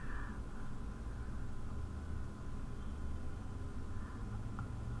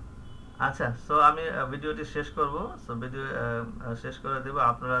 আচ্ছা। সো আমি ভিডিওটি শেষ করব। সো ভিডিও শেষ করে দেব।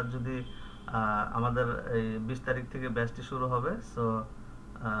 আপনারা যদি আমাদের এই 20 তারিখ থেকে ব্যাচটি শুরু হবে। সো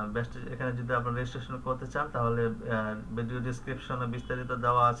ব্যাচটি এখানে যদি আপনারা রেজিস্ট্রেশন করতে চান, তাহলে ভিডিও ডেসক্রিপশনে বিস্তারিত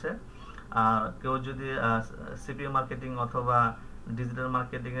দেওয়া আছে। আর কেউ যদি সিপি মার্কেটিং অথবা ডিজিটাল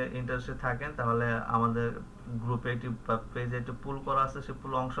মার্কেটিং এর ইন্টারেস্টে থাকেন, তাহলে আমাদের গ্রুপে একটি পেজে একটি পুল করা আছে, সেই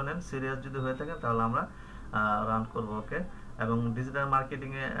পুল অংশ নেন। সিরিয়াস যদি হয়ে থাকেন, তাহলে আমরা রান করব। ওকে, এবং ডিজিটাল মার্কেটিং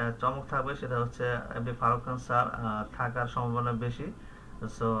এ চমক থাকবে, সেটা হচ্ছে এমডি ফারুক খান স্যার থাকার সম্ভাবনা বেশি।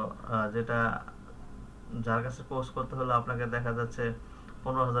 সো যেটা যার কাছে কোর্স করতে হলে আপনাকে দেখা যাচ্ছে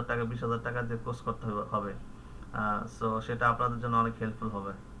 15,000 টাকা 20,000 টাকা দিয়ে কোর্স করতে হবে। সো সেটা আপনাদের জন্য অনেক হেল্পফুল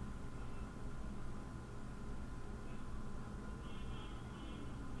হবে।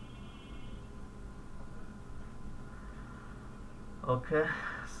 ওকে,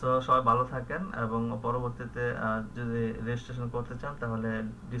 সো সবাই ভালো থাকেন, এবং পরবর্তীতে যদি রেজিস্ট্রেশন করতে চান, তাহলে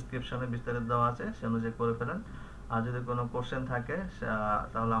ডিসক্রিপশনে বিস্তারিত দেওয়া আছে, সে অনুযায়ী করে ফেলেন। আর যদি কোনো কোশ্চেন থাকে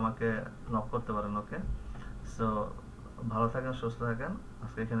তাহলে আমাকে নক করতে পারেন। ওকে, সো ভালো থাকেন, সুস্থ থাকেন।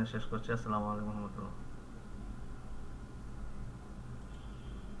 আজকে এখানে শেষ করছি। আসসালামু আলাইকুম রহমতুল্লাহ।